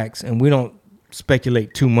and facts, and we don't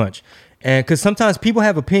speculate too much, and because sometimes people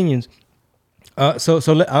have opinions.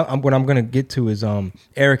 What I'm going to get to is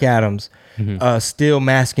Eric Adams still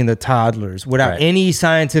masking the toddlers without any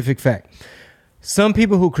scientific fact. Some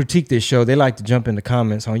people who critique this show, they like to jump in the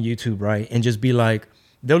comments on YouTube, right? And just be like,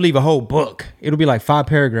 they'll leave a whole book. It'll be like 5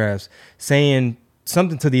 paragraphs saying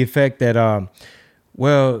something to the effect that,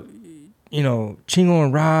 Chingo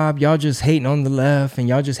and Rob, y'all just hating on the left and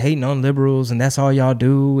y'all just hating on liberals and that's all y'all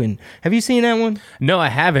do. And have you seen that one? No, I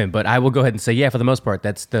haven't, but I will go ahead and say, yeah, for the most part,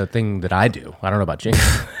 that's the thing that I do. I don't know about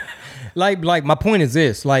Chingo. like my point is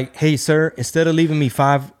this, like, hey, sir, instead of leaving me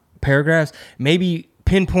 5 paragraphs, maybe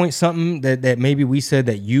pinpoint something that maybe we said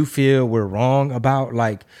that you feel we're wrong about,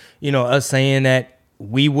 like, us saying that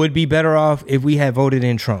we would be better off if we had voted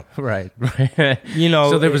in Trump. Right.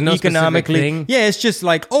 So there was no economically specific thing? Yeah, it's just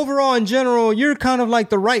like overall in general, you're kind of like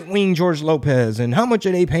the right-wing George Lopez, and how much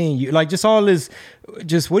are they paying you? Like just all this,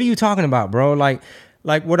 just what are you talking about, bro? Like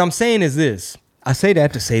what I'm saying is this. I say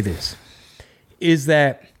that to say this, is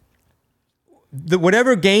that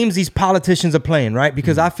whatever games these politicians are playing, right?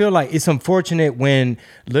 Because I feel like it's unfortunate when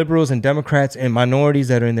liberals and Democrats and minorities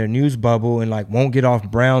that are in their news bubble and like won't get off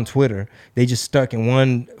brown Twitter, they just stuck in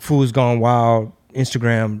one fool's gone wild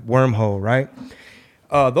Instagram wormhole, right?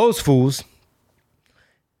 Those fools,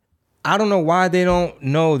 I don't know why they don't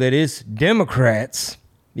know that it's Democrats.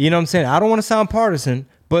 You know what I'm saying? I don't want to sound partisan,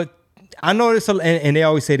 but I know this, and they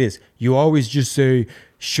always say this. You always just say,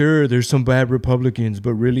 sure, there's some bad Republicans,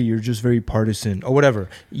 but really you're just very partisan or whatever.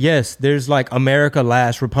 Yes, there's like America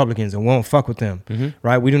last Republicans and we won't fuck with them,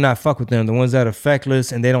 right? We do not fuck with them. The ones that are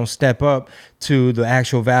feckless and they don't step up to the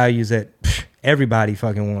actual values that everybody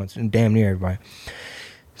fucking wants, and damn near everybody.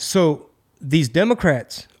 So these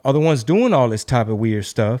Democrats are the ones doing all this type of weird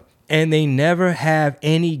stuff, and they never have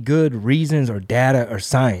any good reasons or data or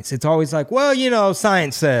science. It's always like, well, you know,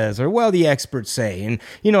 science says, or well, the experts say. And,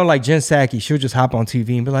 you know, like Jen Psaki, she'll just hop on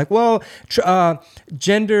TV and be like, well,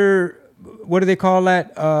 gender, what do they call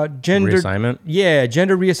that? Gender reassignment? Yeah,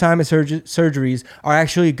 gender reassignment surgeries are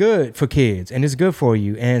actually good for kids, and it's good for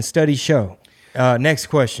you, and studies show. Next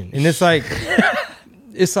question. And it's like,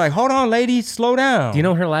 it's like, hold on, lady, slow down. Do you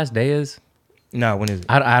know when her last day is? No, when is it?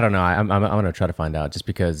 I don't know. I'm gonna try to find out, just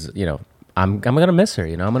because, you know, I'm gonna miss her.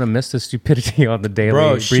 You know, I'm gonna miss the stupidity on the daily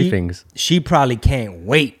briefings. She probably can't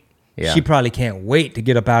wait. Yeah. She probably can't wait to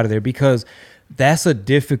get up out of there, because that's a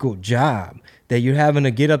difficult job that you're having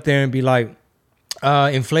to get up there and be like,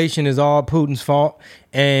 inflation is all Putin's fault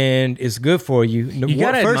and it's good for you. You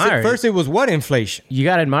gotta admire it. First, it was what inflation? You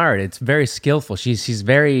gotta admire it. It's very skillful. She's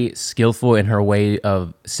very skillful in her way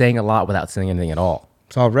of saying a lot without saying anything at all.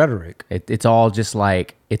 It's all rhetoric. It's all just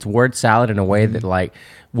like, it's word salad in a way that like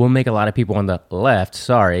will make a lot of people on the left,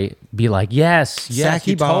 be like, yes,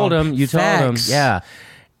 Saki you told him, Facts. yeah.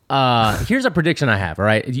 Here's a prediction I have, all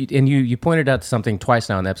right? You pointed out something twice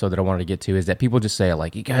now in the episode that I wanted to get to, is that people just say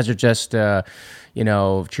like, you guys are just, you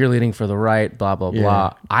know, cheerleading for the right, blah, blah,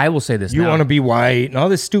 blah. I will say this You now. want to be white and all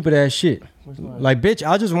this stupid ass shit. Like, bitch,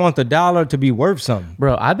 I just want the dollar to be worth something.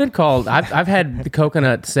 Bro, I've been called, I've had the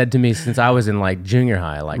coconut said to me since I was in like junior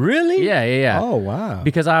high. Like, really? Yeah. Oh, wow.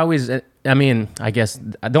 Because I always, I mean, I guess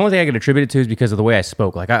the only thing I can attribute it to is because of the way I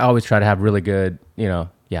spoke. Like, I always try to have really good, you know,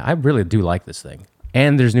 yeah, I really do like this thing.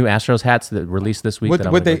 And there's new Astros hats that released this week that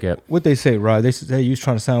I'm going to get. What they say, Rod? They say you was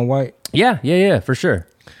trying to sound white? Yeah, for sure.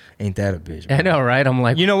 Ain't that a bitch, bro? I know, right? I'm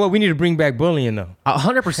like, you know what? We need to bring back bullying, though.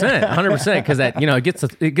 100%, because that, you know, it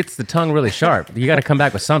gets the tongue really sharp. You got to come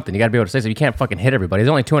back with something. You got to be able to say something. You can't fucking hit everybody.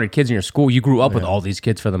 There's only 200 kids in your school. You grew up with all these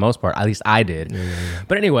kids for the most part. At least I did. Yeah.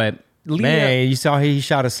 But anyway, man, you saw he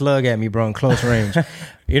shot a slug at me, bro, in close range.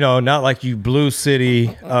 You know, not like you blue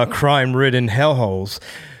city, crime-ridden hellholes.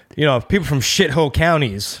 You know, people from shithole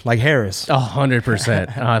counties like Harris. 100%,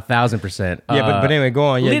 1,000%. Yeah, but anyway, go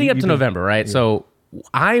on. Yeah, leading up to November, right? Yeah. So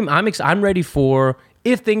I'm ready for,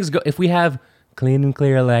 if we have clean and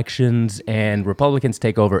clear elections and Republicans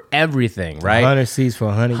take over everything, right? 100 seats for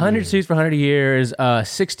 100 100 seats for 100 years,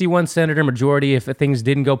 61 senator majority if things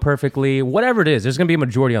didn't go perfectly, whatever it is, there's going to be a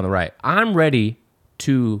majority on the right. I'm ready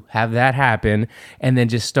to have that happen and then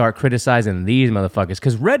just start criticizing these motherfuckers,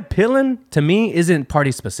 because red pilling to me isn't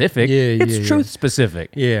party specific. It's truth specific.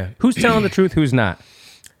 Yeah. Who's telling the truth, who's not?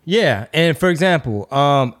 Yeah, and for example,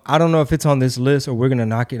 I don't know if it's on this list or we're gonna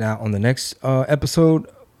knock it out on the next episode.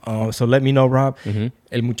 So let me know, Rob.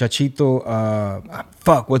 El Muchachito.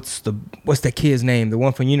 What's that kid's name? The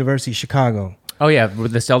one from University of Chicago. Oh yeah,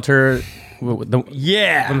 with the Seltzer. From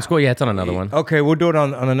the school. Yeah, it's on another one. Okay, we'll do it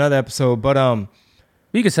on another episode. But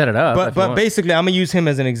you can set it up. But basically, I'm gonna use him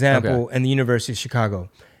as an example in the University of Chicago.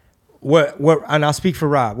 And I'll speak for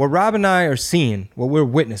Rob. What Rob and I are seeing, what we're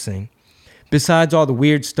witnessing, besides all the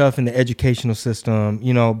weird stuff in the educational system,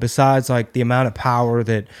 you know, besides like the amount of power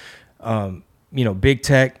that, you know, big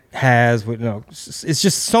tech has, with, you know, it's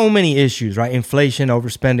just so many issues, right? Inflation,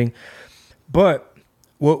 overspending. But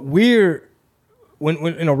what when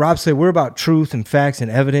you know, Rob said we're about truth and facts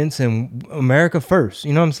and evidence and America first.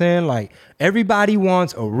 You know what I'm saying? Like, everybody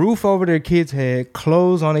wants a roof over their kid's head,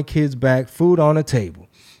 clothes on their kid's back, food on the table,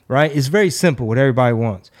 right? It's very simple what everybody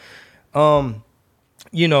wants.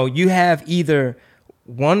 You know, you have either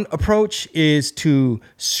one approach is to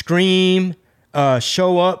scream,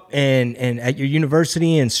 show up and at your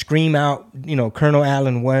university and scream out, you know, Colonel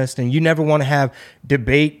Allen West, and you never want to have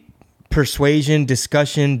debate, persuasion,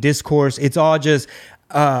 discussion, discourse. It's all just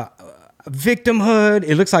victimhood.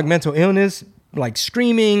 It looks like mental illness, like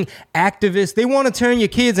screaming, activists. They want to turn your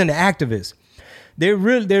kids into activists. They're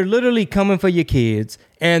literally coming for your kids,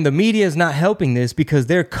 and the media is not helping this because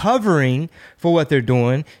they're covering for what they're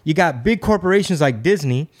doing. You got big corporations like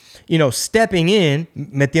Disney, stepping in,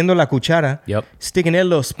 metiendo la cuchara, Yep. sticking their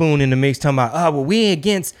little spoon in the mix, talking about, well, we ain't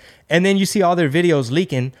against. And then you see all their videos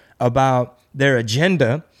leaking about their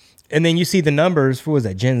agenda, and then you see the numbers for, was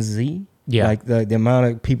that Gen Z? Yeah. Like the amount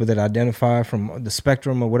of people that identify from the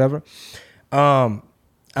spectrum or whatever.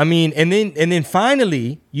 I mean, and then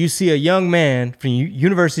finally, you see a young man from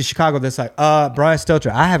University of Chicago that's like, Brian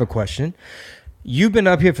Stelter, I have a question. You've been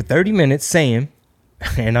up here for 30 minutes saying,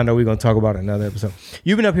 and I know we're going to talk about it in another episode.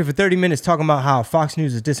 You've been up here for 30 minutes talking about how Fox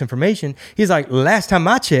News is disinformation. He's like, last time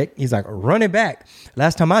I checked, he's like, run it back.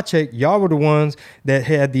 Last time I checked, y'all were the ones that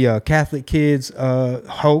had the Catholic kids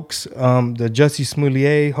hoax, the Jussie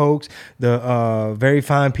Smollett hoax, the Very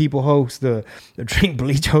Fine People hoax, the drink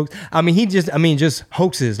bleach hoax. I mean, just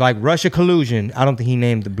hoaxes like Russia collusion. I don't think he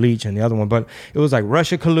named the bleach and the other one, but it was like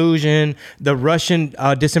Russia collusion, the Russian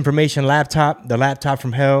disinformation laptop, the laptop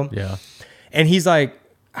from hell. Yeah. And he's like,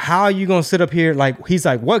 how are you going to sit up here? Like, he's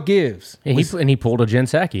like, what gives? And he pulled a Jen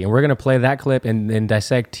Psaki, and we're going to play that clip and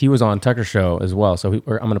dissect. He was on Tucker Show as well. So I'm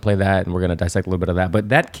going to play that, and we're going to dissect a little bit of that. But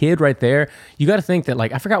that kid right there, you got to think that,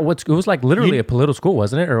 like, I forgot it was like literally a political school,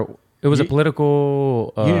 wasn't it? Or it was a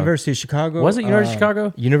political... University of Chicago. Was it University of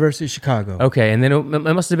Chicago? University of Chicago. Okay, and then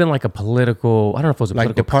it must have been like a political... I don't know if it was a like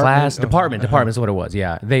political class. Department is what it was,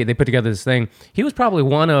 yeah. They put together this thing. He was probably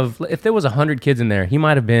one of... If there was 100 kids in there, he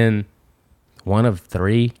might have been... one of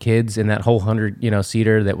 3 kids in that whole 100,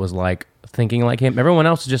 seater that was like thinking like him. Everyone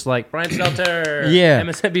else was just like Brian Stelter, yeah,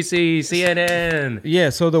 MSNBC, CNN.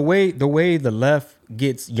 Yeah, so the way the left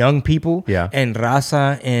gets young people, yeah, and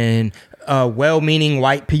raza and well-meaning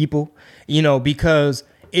white people, because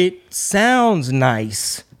it sounds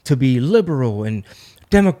nice to be liberal and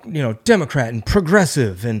Democrat and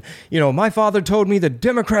progressive, and my father told me that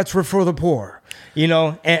Democrats were for the poor,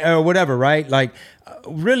 or whatever, right? Like,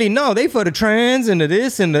 really, no, they for the trans and the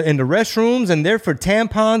this and the restrooms, and they're for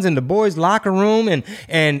tampons in the boys' locker room,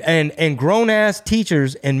 and grown ass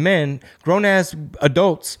teachers and men, grown ass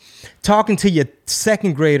adults talking to your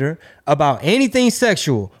second grader about anything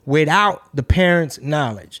sexual without the parents'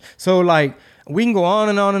 knowledge. So like, we can go on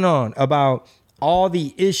and on and on about all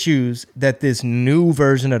the issues that this new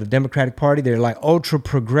version of the Democratic Party, they're like ultra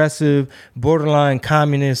progressive, borderline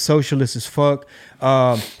communist, socialist as fuck.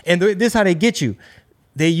 And this is how they get you.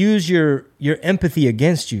 They use your empathy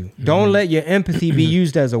against you. Mm-hmm. Don't let your empathy be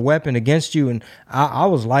used as a weapon against you. And I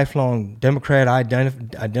was lifelong Democrat. I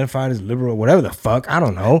identified as liberal, whatever the fuck. I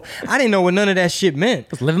don't know. I didn't know what none of that shit meant. I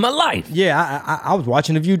was living my life. Yeah, I was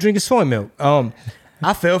watching The View drinking soy milk.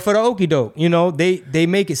 I fell for the okie doke. They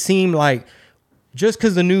make it seem like just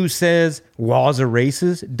because the news says walls are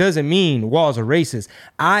racist doesn't mean walls are racist.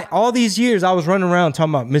 All these years I was running around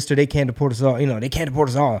talking about Mr. They can't deport us all. They can't deport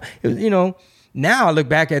us all. It was, now I look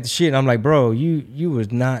back at the shit and I'm like, bro, you was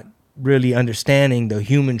not really understanding the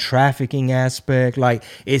human trafficking aspect. Like,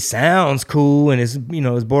 it sounds cool and it's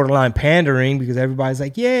it's borderline pandering because everybody's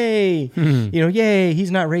like, yay, yay,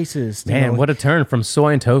 he's not racist. Man, what a turn from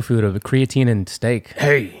soy and tofu to creatine and steak.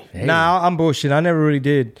 Hey. Nah, I'm bullshit. I never really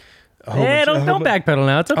did. Don't backpedal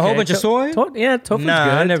now. It's okay. A whole bunch of soy? Tofu's good.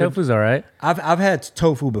 Tofu's all right. I've had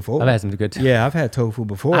tofu before. I've had some good too. Yeah, I've had tofu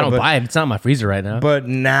before. I don't buy it. It's not in my freezer right now. But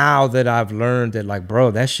now that I've learned that, like, bro,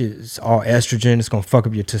 that shit is all estrogen. It's going to fuck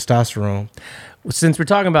up your testosterone. Since we're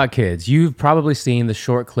talking about kids, you've probably seen the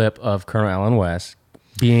short clip of Colonel Allen West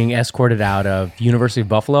being escorted out of University of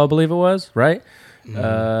Buffalo, I believe it was, right?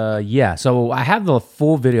 Yeah. So I have the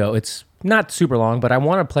full video. It's not super long, but I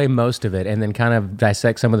want to play most of it and then kind of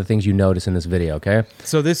dissect some of the things you notice in this video, okay?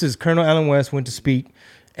 So this is Colonel Allen West went to speak,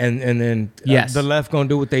 and then yes, the left going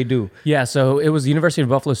to do what they do. Yeah, so it was the University of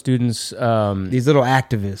Buffalo students. These little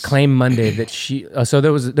activists. Claimed Monday that she... so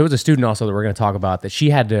there was a student also that we're going to talk about that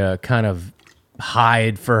she had to kind of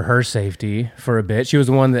hide for her safety for a bit. She was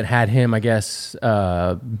the one that had him, I guess,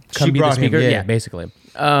 come be the speaker. Yeah, basically.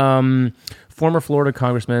 Former Florida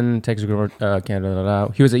congressman, Texas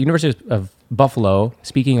Canada. He was at University of Buffalo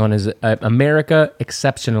speaking on his America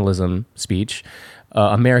exceptionalism speech.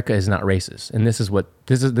 America is not racist, and this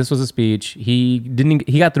was a speech. He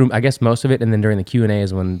got through, I guess, most of it, and then during the Q&A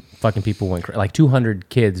is when fucking people went like 200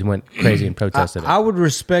 kids went crazy and protested. I would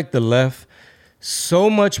respect the left so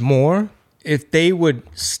much more if they would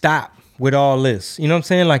stop with all this. You know what I'm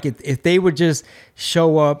saying? Like, if they would just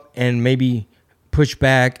show up and maybe push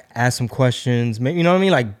back, ask some questions, maybe, you know what I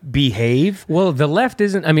mean? Like, behave. Well, the left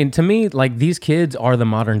isn't, I mean, to me, like, these kids are the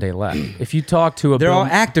modern day left. If you talk to they're all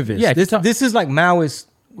activists. Yeah, this is like Maoist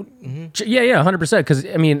Yeah, 100%. Because,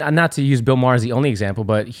 I mean, not to use Bill Maher as the only example,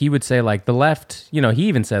 but he would say, like, the left, he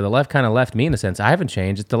even said, the left kind of left me in a sense. I haven't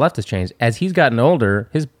changed. The left has changed. As he's gotten older,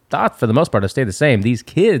 his thoughts, for the most part, have stayed the same. These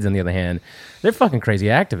kids, on the other hand, they're fucking crazy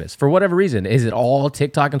activists. For whatever reason. Is it all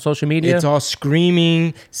TikTok and social media? It's all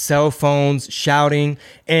screaming, cell phones, shouting.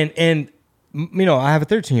 And I have a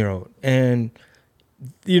 13-year-old. And,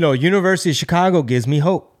 University of Chicago gives me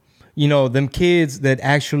hope. Them kids that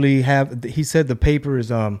actually have, he said the paper is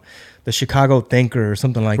the Chicago Thinker or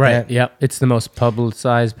something like that. Right, yeah. It's the most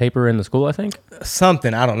publicized paper in the school, I think.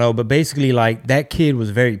 Something, I don't know. But basically, like, that kid was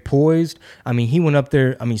very poised. I mean, he went up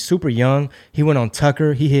there, super young. He went on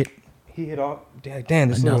Tucker. He hit off. Damn,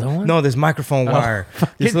 this this microphone wire.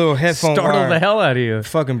 This little headphone wire. Startled the hell out of you.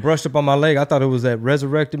 Fucking brushed up on my leg. I thought it was that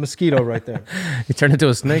resurrected mosquito right there. He turned into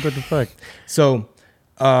a snake? What the fuck? So,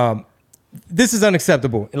 this is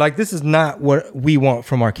unacceptable. Like, this is not what we want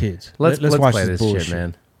from our kids. Let's watch play this bullshit, shit,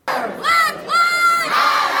 man. Black lives!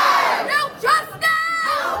 No justice!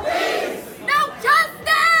 No peace! No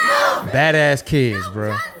justice! Badass kids,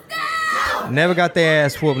 bro. Never got their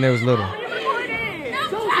ass whooped when they was little.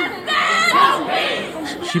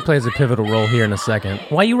 She plays a pivotal role here in a second.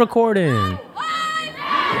 Why are you recording?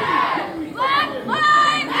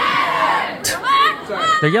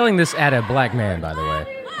 They're yelling this at a black man, by the way.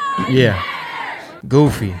 Yeah.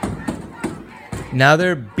 Goofy. Now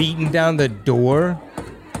they're beating down the door.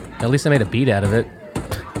 At least they made a beat out of it.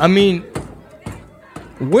 I mean,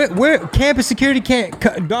 where campus security can't,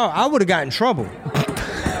 dog, I would have gotten in trouble.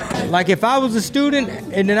 Like, if I was a student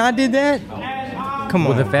and then I did that, come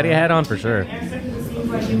on. With a fatty hat on, for sure.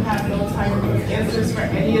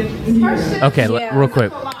 Okay, real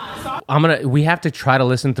quick. We have to try to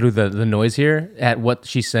listen through the noise here at what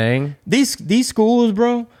she's saying. These schools,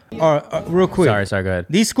 bro, are real quick. Sorry, go ahead.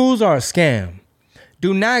 These schools are a scam.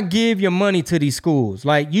 Do not give your money to these schools.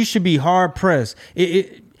 Like, you should be hard pressed.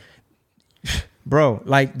 Bro,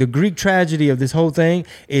 like, the Greek tragedy of this whole thing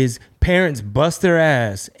is parents bust their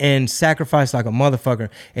ass and sacrifice like a motherfucker,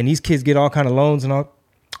 and these kids get all kind of loans and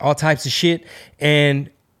all types of shit, and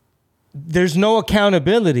there's no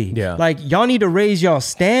accountability. Yeah. Like, y'all need to raise y'all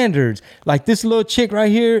standards. Like, this little chick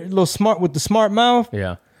right here, little smart with the smart mouth.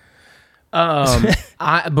 Yeah.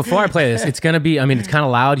 Before I play this, it's gonna be. I mean, it's kind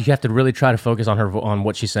of loud. You have to really try to focus on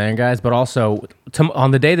what she's saying, guys. But also,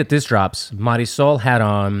 on the day that this drops, Marisol had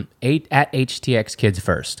on at HTX Kids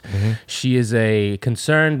First. Mm-hmm. She is a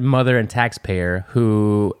concerned mother and taxpayer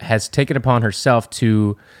who has taken upon herself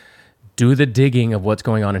to do the digging of what's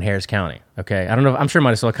going on in Harris County. Okay, I don't know. I'm sure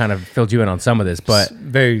Marisol kind of filled you in on some of this, but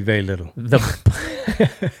very, very little.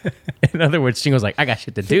 In other words, she was like, "I got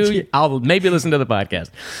shit to do. I'll maybe listen to the podcast."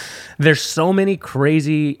 There's so many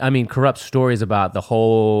crazy, corrupt stories about the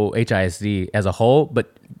whole HISD as a whole,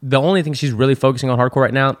 but the only thing she's really focusing on hardcore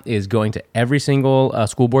right now is going to every single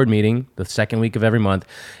school board meeting, the second week of every month,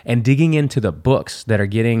 and digging into the books that are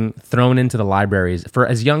getting thrown into the libraries for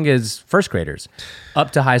as young as first graders up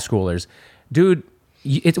to high schoolers. Dude,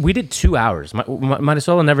 we did 2 hours.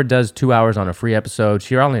 Marisol never does 2 hours on a free episode.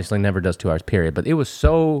 She honestly never does 2 hours, period. But it was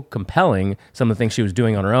so compelling, some of the things she was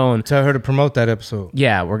doing on her own. Tell her to promote that episode.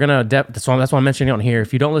 Yeah, we're going to... That's why I'm mentioning it on here.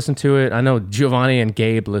 If you don't listen to it, I know Giovanni and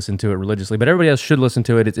Gabe listen to it religiously, but everybody else should listen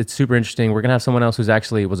to it. It's super interesting. We're going to have someone else who's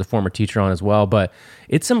actually was a former teacher on as well. But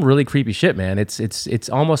it's some really creepy shit, man. It's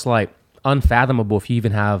almost like unfathomable if you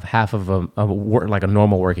even have half of a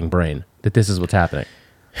normal working brain, that this is what's happening.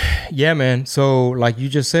 Yeah, man. So, like you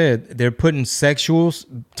just said, they're putting sexual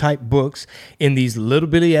type books in these little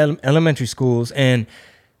bitty elementary schools, and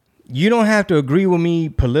you don't have to agree with me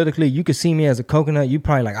politically. You could see me as a coconut. You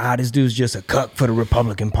probably like, this dude's just a cuck for the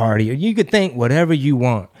Republican Party. Or you could think whatever you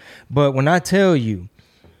want. But when I tell you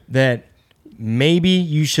that maybe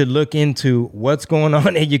you should look into what's going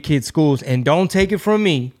on in your kids' schools, and don't take it from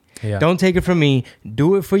me. Yeah. Don't take it from me.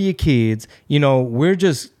 Do it for your kids. We're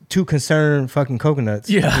just two concerned fucking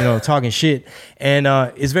coconuts, talking shit. And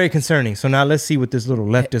it's very concerning. So now let's see what this little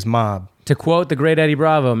leftist mob. To quote the great Eddie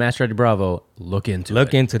Bravo, Master Eddie Bravo, look into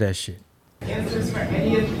that shit. Answers for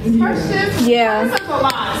any of these questions? Yeah. That's a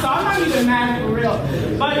lot, so I'm not even mad for real.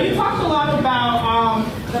 But you talked a lot about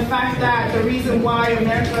the fact that the reason why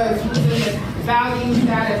America is losing its values, is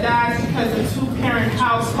because of two-parent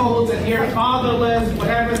households and you're fatherless,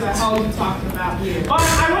 whatever the hell you talking about. But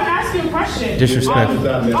I want to ask you a question. Disrespectful.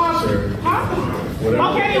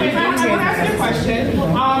 Okay, anyways, I want to ask you a question.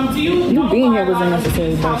 Do you being here was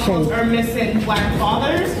unnecessary, but households are missing black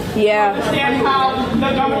fathers? Yeah. Understand how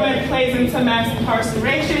the government plays into mass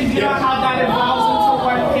incarceration? Do you know how that evolves into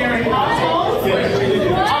one-parent households?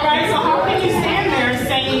 All right, so how can you stand there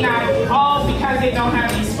saying that, because they don't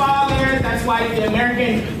have these fathers, that's that's why the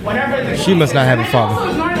American, whatever the She must not have a father.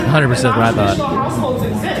 100% what I thought. Households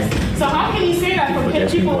exist. So how can you say that for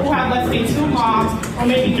people who have, let's say, 2 moms or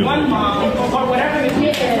maybe 1 mom or whatever the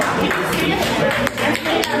case is? How can you stand there and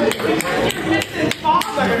say that intermittent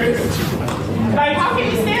fathers? Like, how can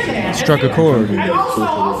you stand there? Struck a chord. And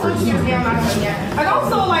also, excuse me, I'm not done yet. And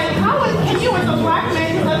also, like, can you, as a black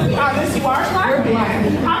man, because let's be honest, you are a black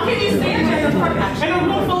man. How can you stand there in a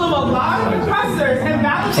room full of a lot of oppressors and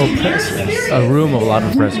validate their experience? A room of a lot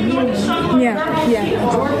of oppressors. And as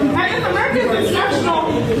Americans exceptional,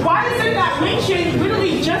 why is it that lynching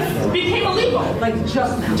literally just became illegal? Like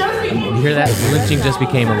just became illegal. You hear that? Lynching just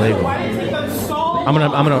became illegal. Why did it take them so I'm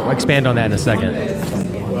gonna expand on that in a second. So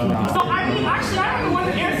I mean, actually, I don't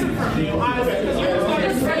want to answer from you, honestly, because you're just going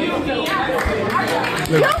to say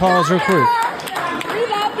you. Look, pause real quick. We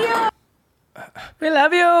love you. We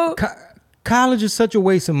love you. College is such a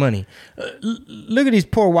waste of money. Look at these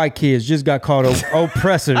poor white kids just got called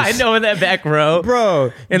oppressors. I know, in that back row,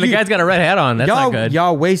 Bro. And the guy's got a red hat on. That's not good.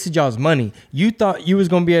 Y'all wasted y'all's money. You thought you was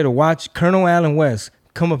going to be able to watch Colonel Allen West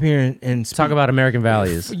come up here and speak. Talk about American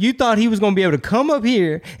values. You thought he was going to be able to come up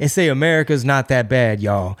here and say America's not that bad,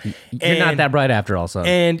 y'all. You're not that bright after all, son.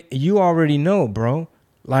 And you already know, bro.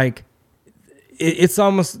 Like, it's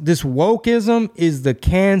almost, this wokeism is the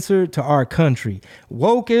cancer to our country.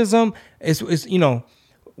 Wokeism is you know,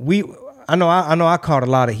 I know I caught a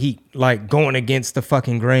lot of heat, like going against the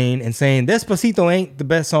fucking grain and saying Despacito ain't the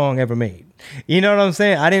best song ever made. You know what I'm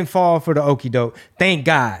saying? I didn't fall for the okie doke. Thank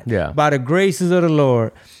God. Yeah. By the graces of the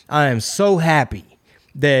Lord, I am so happy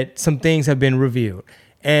that some things have been revealed.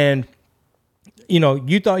 And you know,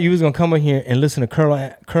 you thought you was gonna come in here and listen to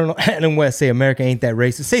Colonel Allen West say America ain't that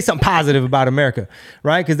racist. Say something positive about America,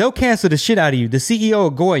 right? Because they'll cancel the shit out of you. The CEO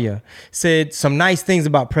of Goya said some nice things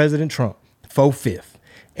about President Trump, 4/5,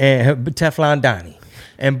 and Teflon Donnie.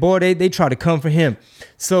 And boy, they try to come for him.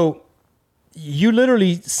 So you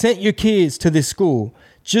literally sent your kids to this school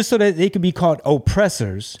just so that they could be called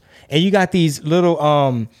oppressors. And you got these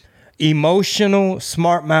little emotional,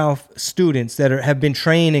 smart mouth students that have been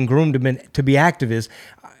trained and groomed to be activists.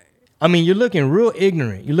 I mean, you're looking real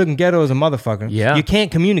ignorant. You're looking ghetto as a motherfucker. Yeah. You can't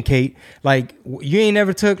communicate. Like, you ain't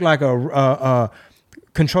never took like a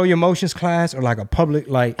control your emotions class or like a public,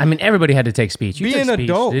 like. I mean, everybody had to take speech. You Be took an speech,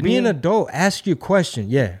 adult. didn't Be you? an adult. Ask your question.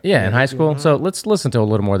 Yeah. Yeah, in high school. So let's listen to a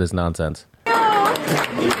little more of this nonsense. You're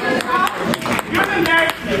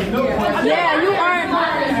embarrassing. Yeah, you are.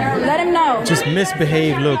 Let him know. Just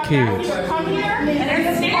misbehave little kids. Come here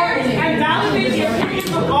and stand and validate the opinions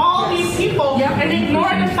of all these people and ignore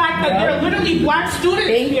the fact that there are literally black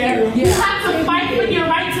students here who have to fight for your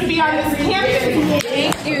right to be on this campus.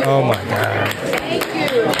 Thank you. Oh my God. Thank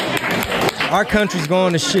you. Our country's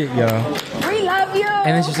going to shit, y'all. We love you.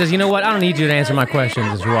 And then she says, "You know what? I don't need you to answer my questions."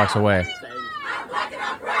 As she walks away.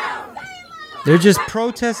 They're just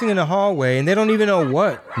protesting in the hallway and they don't even know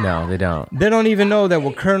what. No, they don't. They don't even know that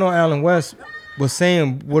what Colonel Allen West was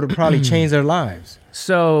saying would have probably changed their lives.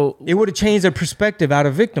 So It would have changed their perspective out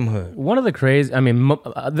of victimhood. one of the crazy, I mean,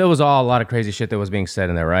 there was all a lot of crazy shit that was being said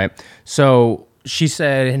in there, right? So she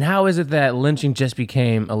said, and how is it that lynching just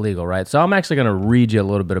became illegal, right? So I'm actually going to read you a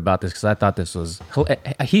little bit about this because I thought this was,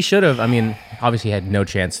 he should have, I mean, obviously had no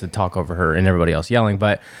chance to talk over her and everybody else yelling,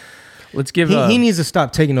 but let's give He needs to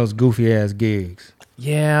stop taking those goofy ass gigs.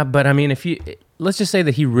 Yeah, but I mean, let's just say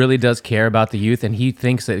that he really does care about the youth, and he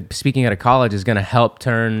thinks that speaking at a college is going to help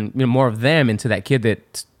turn more of them into that kid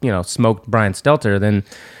that smoked Brian Stelter. Then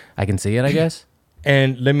I can see it, I guess.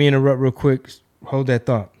 And let me interrupt real quick. Hold that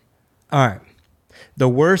thought. All right, the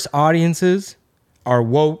worst audiences are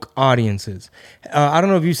woke audiences. I don't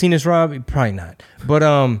know if you've seen this, Rob. Probably not.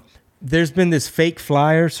 But there's been this fake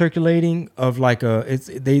flyer circulating of like I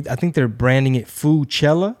think they're branding it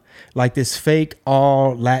Foodchella, like this fake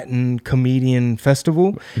all Latin comedian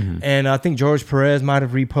festival. Mm-hmm. And I think George Perez might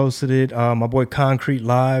have reposted it. My boy Concrete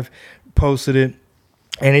Live posted it.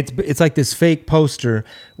 And it's like this fake poster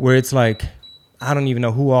where it's like, I don't even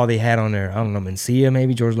know who all they had on there. I don't know, Mencia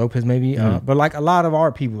maybe, George Lopez maybe. But like a lot of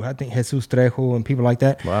our people, I think Jesus Trejo and people like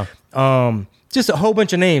that. Wow. Just a whole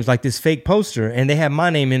bunch of names, like this fake poster, and they have my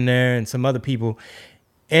name in there and some other people.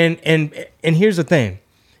 And here's the thing.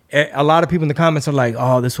 A lot of people in the comments are like,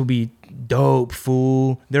 oh, this will be dope,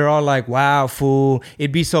 fool. They're all like, wow, fool.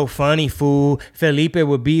 It'd be so funny, fool. Felipe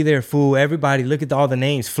would be there, fool. Everybody, look at all the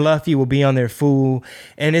names. Fluffy will be on there, fool.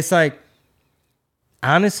 And it's like,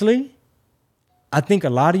 honestly, I think a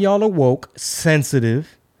lot of y'all are woke,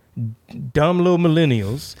 sensitive, dumb little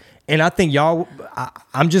millennials. And I think y'all,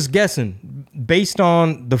 I'm just guessing, based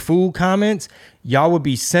on the food comments, y'all would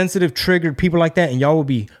be sensitive, triggered people like that, and y'all would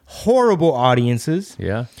be horrible audiences.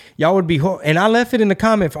 Yeah. Y'all would be, and I left it in the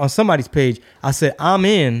comment on somebody's page. I said, I'm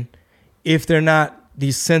in if they're not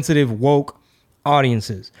these sensitive, woke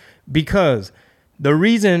audiences. Because the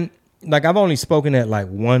reason, like I've only spoken at like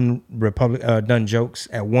one done jokes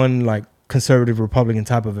at one like conservative Republican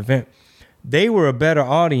type of event. They were a better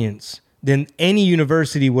audience than any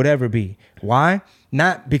university would ever be. Why?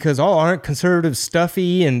 Not because all aren't conservative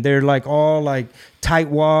stuffy and they're like all like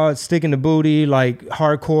tightwad, stick in the booty, like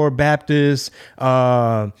hardcore Baptists,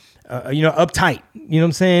 uptight. You know what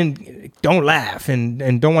I'm saying? Don't laugh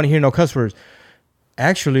and don't want to hear no cuss words.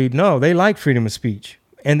 Actually, no, they like freedom of speech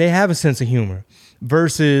and they have a sense of humor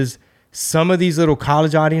versus some of these little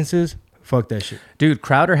college audiences. Fuck that shit. Dude,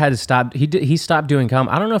 Crowder had to stop. He stopped doing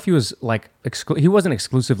comedy. I don't know if he was like he wasn't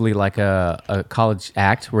exclusively like a college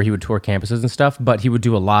act where he would tour campuses and stuff, but he would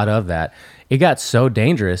do a lot of that. It got so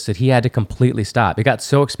dangerous that he had to completely stop. It got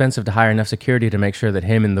so expensive to hire enough security to make sure that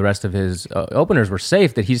him and the rest of his openers were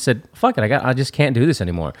safe that he said, "Fuck it, I just can't do this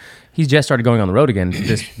anymore." He's just started going on the road again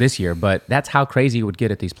this year, but that's how crazy it would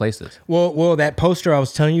get at these places. Well, that poster I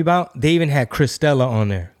was telling you about, they even had Christella on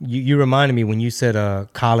there. You reminded me when you said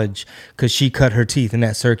college, because she cut her teeth in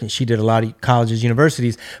that circuit. She did a lot of colleges,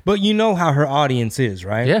 universities, but you know how her audience is,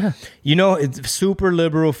 right? Yeah. You know, it's super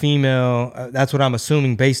liberal female. That's what I'm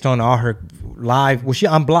assuming based on all her live. Well,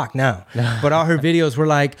 I'm blocked now, but all her videos were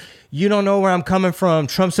like, you don't know where I'm coming from.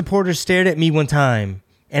 Trump supporters stared at me one time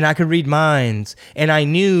and I could read minds. And I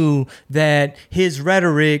knew that his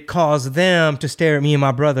rhetoric caused them to stare at me and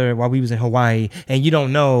my brother while we was in Hawaii. And you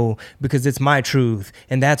don't know because it's my truth.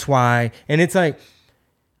 And that's why. And it's like,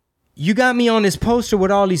 you got me on this poster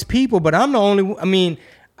with all these people, but I'm the only,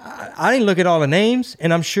 I didn't look at all the names,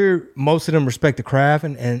 and I'm sure most of them respect the craft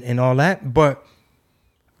and all that, but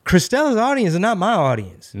Christella's audience is not my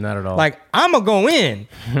audience. Not at all. Like, I'm going to go in.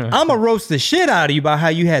 I'm going to roast the shit out of you about how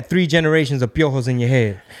you had 3 generations of piojos in your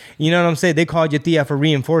head. You know what I'm saying? They called you Thea for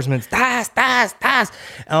reinforcements. Tas.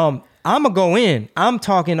 I'm going to go in. I'm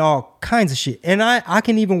talking all kinds of shit. And I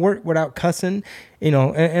can even work without cussing,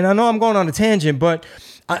 and I know I'm going on a tangent, but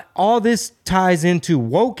all this ties into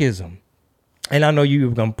wokeism. And I know you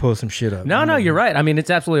were going to pull some shit up. No, you're right. I mean, it's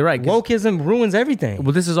absolutely right. Wokeism ruins everything.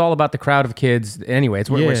 Well, this is all about the crowd of kids. Anyway, it's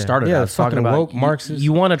where it started. Yeah, I was talking about woke Marxists.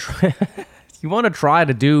 You want to try, you want to try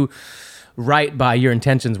to do right by your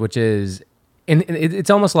intentions, which is, and it's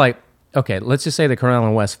almost like, okay, let's just say that Cornell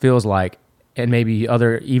and West feels like, and maybe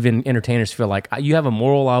other even entertainers feel like you have a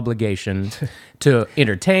moral obligation to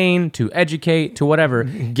entertain, to educate, to whatever.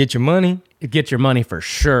 Get your money. Get your money for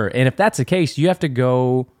sure. And if that's the case, you have to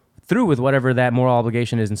go through with whatever that moral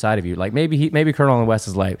obligation is inside of you. Like maybe Colonel and West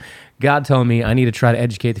is like, God told me I need to try to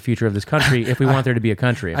educate the future of this country if we want there to be a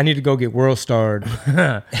country. I need to go get world starred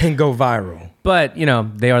and go viral. But,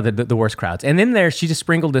 they are the worst crowds. And then she just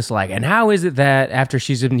sprinkled this like, and how is it that after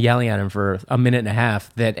she's been yelling at him for a minute and a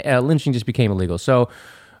half that lynching just became illegal? So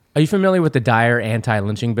are you familiar with the Dyer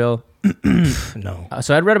anti-lynching bill? No.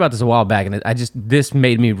 So I'd read about this a while back, and this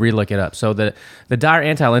made me relook it up. So the Dyer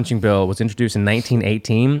anti-lynching bill was introduced in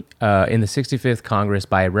 1918 in the 65th Congress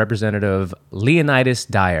by Representative Leonidas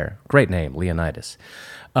Dyer. Great name, Leonidas.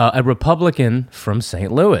 A Republican from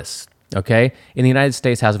St. Louis. Okay, in the United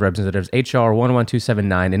States House of Representatives, H.R.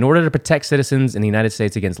 11279, in order to protect citizens in the United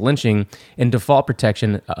States against lynching and default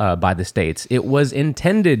protection by the states, it was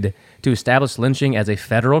intended to establish lynching as a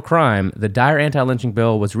federal crime. The Dyer anti-lynching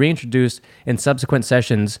bill was reintroduced in subsequent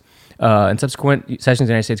sessions. In subsequent sessions,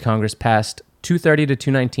 the United States Congress passed 230 to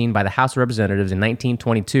 219 by the House of Representatives in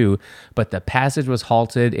 1922, but the passage was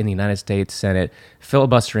halted in the United States Senate,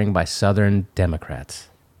 filibustering by Southern Democrats.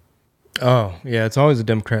 Oh, yeah, it's always the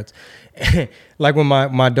Democrats. Like when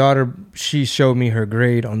my daughter, she showed me her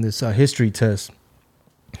grade on this history test.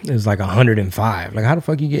 It was like 105. Like, how the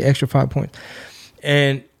fuck you get extra 5 points?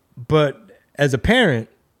 But as a parent,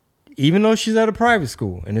 even though she's at a private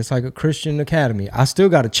school and it's like a Christian academy, I still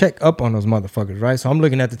got to check up on those motherfuckers, right? So I'm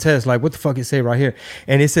looking at the test like, what the fuck it say right here?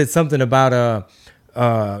 And it said something about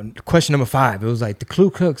question number 5. It was like the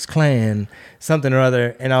Ku Klux Klan, something or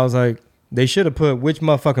other. And I was like, they should have put which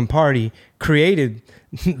motherfucking party created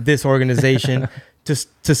this organization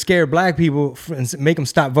to scare black people and make them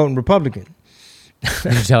stop voting Republican.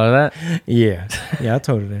 Did you tell her that? Yeah, I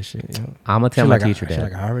told her that shit. I'm gonna tell my teacher that.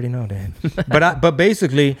 Like, I already know that. But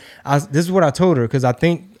basically, this is what I told her because I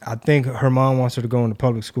think her mom wants her to go into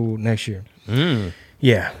public school next year.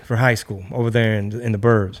 Yeah, for high school over there in the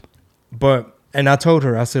burbs. And I told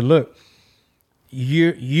her, I said, look,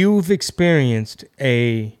 you've experienced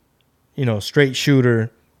a straight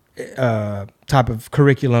shooter type of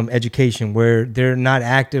curriculum education where they're not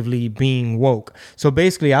actively being woke. So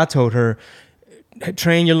basically, I told her,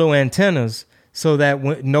 train your little antennas so that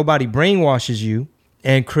when nobody brainwashes you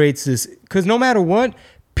and creates this, because no matter what,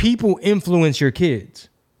 people influence your kids,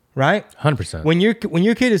 right? 100%. When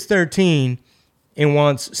your kid is 13 and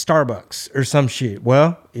wants Starbucks or some shit,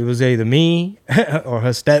 well, it was either me or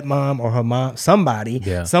her stepmom or her mom, somebody,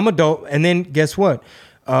 some adult, and then guess what?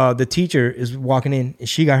 The teacher is walking in and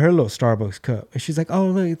she got her little Starbucks cup and she's like, oh,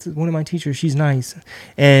 look, it's one of my teachers, she's nice,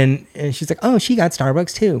 and she's like, oh, she got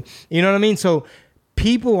Starbucks too, you know what I mean? So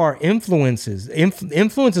people are influences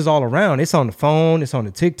all around. It's on the phone, it's on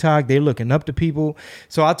the TikTok, they're looking up to people.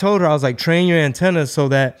 So I told her, I was like, train your antennas so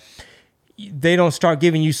that they don't start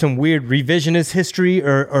giving you some weird revisionist history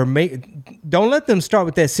or don't let them start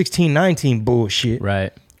with that 1619 bullshit.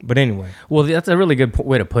 Right. But anyway. Well, that's a really good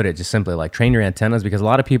way to put it. Just simply like train your antennas, because a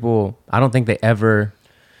lot of people, I don't think they ever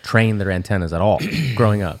train their antennas at all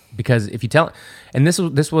growing up. Because if you tell, and this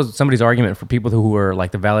was somebody's argument for people who were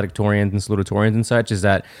like the valedictorians and salutatorians and such, is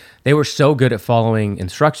that they were so good at following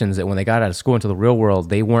instructions that when they got out of school into the real world,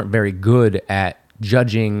 they weren't very good at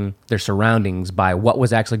judging their surroundings by what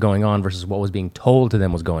was actually going on versus what was being told to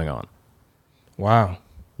them was going on. Wow.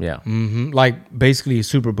 Yeah. Mm-hmm. Like basically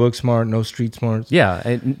super book smart, no street smarts.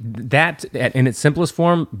 Yeah. That in its simplest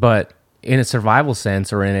form, but in a survival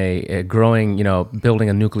sense or in a growing, building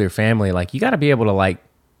a nuclear family, like you got to be able to like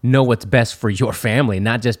know what's best for your family,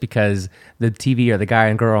 not just because the TV or the guy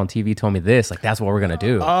and girl on TV told me this, like that's what we're going to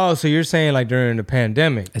do. Oh, so you're saying like during the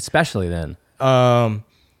pandemic. Especially then.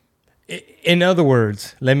 In other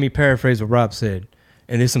words, let me paraphrase what Rob said,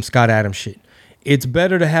 and this is some Scott Adams shit. It's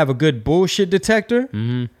better to have a good bullshit detector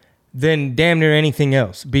than damn near anything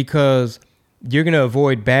else, because you're going to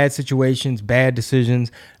avoid bad situations, bad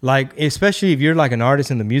decisions. Like, especially if you're like an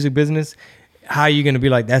artist in the music business, how are you going to be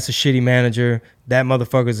like, that's a shitty manager, that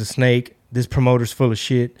motherfucker's a snake, this promoter's full of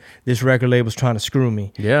shit, this record label's trying to screw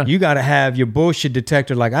me. Yeah. You got to have your bullshit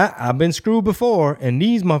detector like, I've been screwed before, and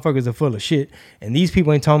these motherfuckers are full of shit, and these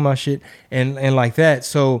people ain't talking about shit, and like that.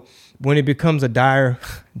 So when it becomes a dire,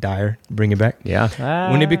 bring it back.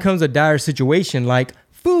 Yeah. When it becomes a dire situation like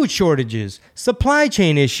food shortages, supply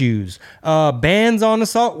chain issues, bans on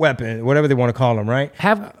assault weapon, whatever they want to call them, right?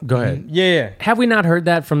 Go ahead. Yeah. Have we not heard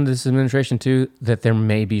that from this administration too, that there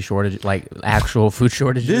may be shortage, like actual food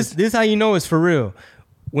shortages? This how you know it's for real.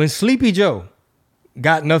 When Sleepy Joe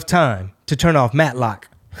got enough time to turn off Matlock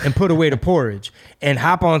and put away the porridge and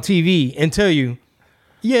hop on TV and tell you,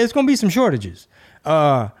 yeah, it's going to be some shortages.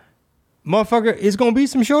 Motherfucker, it's going to be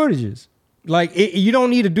some shortages. Like, you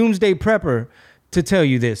don't need a doomsday prepper to tell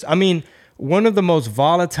you this. I mean, one of the most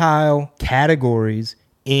volatile categories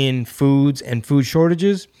in foods and food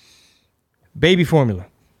shortages, baby formula.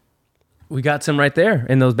 We got some right there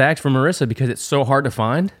in those bags for Marissa because it's so hard to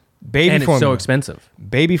find. Baby and formula. It's so expensive.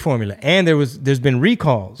 Baby formula. And there's been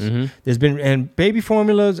recalls. And baby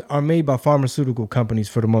formulas are made by pharmaceutical companies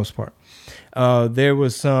for the most part. There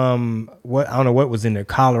was some, I don't know what was in there,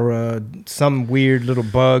 cholera, some weird little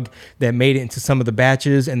bug that made it into some of the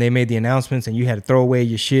batches, and they made the announcements, and you had to throw away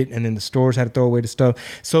your shit, and then the stores had to throw away the stuff.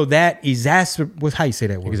 So that how you say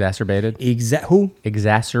that word? Exacerbated. Who?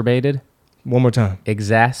 Exacerbated. One more time.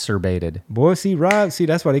 Exacerbated. Boy, Rob,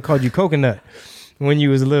 that's why they called you coconut when you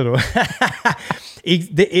was little.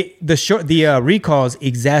 The recalls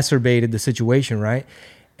exacerbated the situation, right?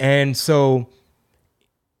 And so,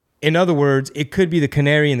 in other words, it could be the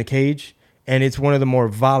canary in the cage, and it's one of the more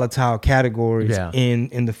volatile categories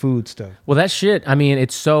in the food stuff. Well, that shit, I mean,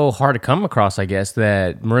 it's so hard to come across, I guess,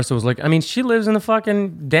 that Marissa was like, I mean, she lives in the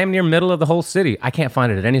fucking damn near middle of the whole city. I can't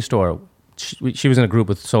find it at any store. She was in a group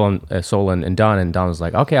with Sol and Don, and Don was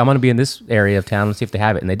like, okay, I'm going to be in this area of town. Let's see if they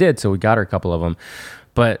have it. And they did, so we got her a couple of them.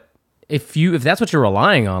 But if that's what you're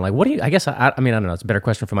relying on, like, what do you, I guess, I mean, I don't know, it's a better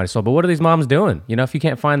question for my soul, but what are these moms doing? If you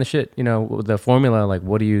can't find the shit, the formula, like,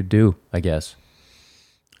 what do you do, I guess?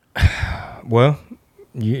 Well,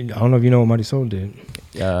 I don't know if you know what Mighty Soul did.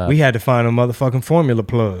 We had to find a motherfucking formula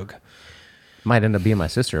plug. Might end up being my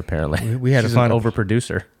sister, apparently. We had She's to find an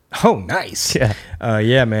overproducer. Oh, nice. Yeah.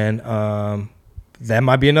 Yeah, man. That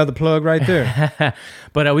might be another plug right there.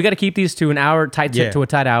 But we got to keep these to an hour, to a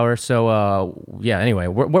tight hour. So, anyway,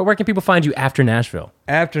 where can people find you after Nashville?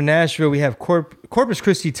 After Nashville, we have Corpus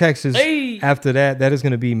Christi, Texas. Hey! After that is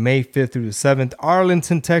going to be May 5th through the 7th.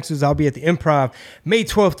 Arlington, Texas, I'll be at the Improv May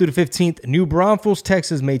 12th through the 15th. New Braunfels,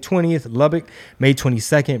 Texas, May 20th. Lubbock, May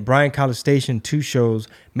 22nd. Bryan College Station, 2 shows,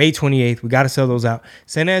 May 28th. We got to sell those out.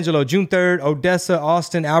 San Angelo, June 3rd. Odessa,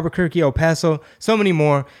 Austin, Albuquerque, El Paso. So many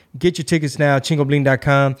more. Get your tickets now,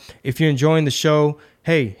 chingobling.com. If you're enjoying the show,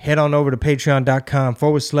 hey, head on over to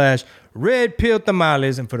patreon.com/Red Pill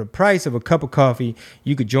Tamales. And for the price of a cup of coffee,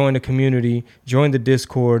 you could join the community, join the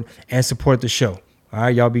Discord, and support the show. All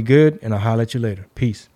right, y'all be good, and I'll holler at you later. Peace.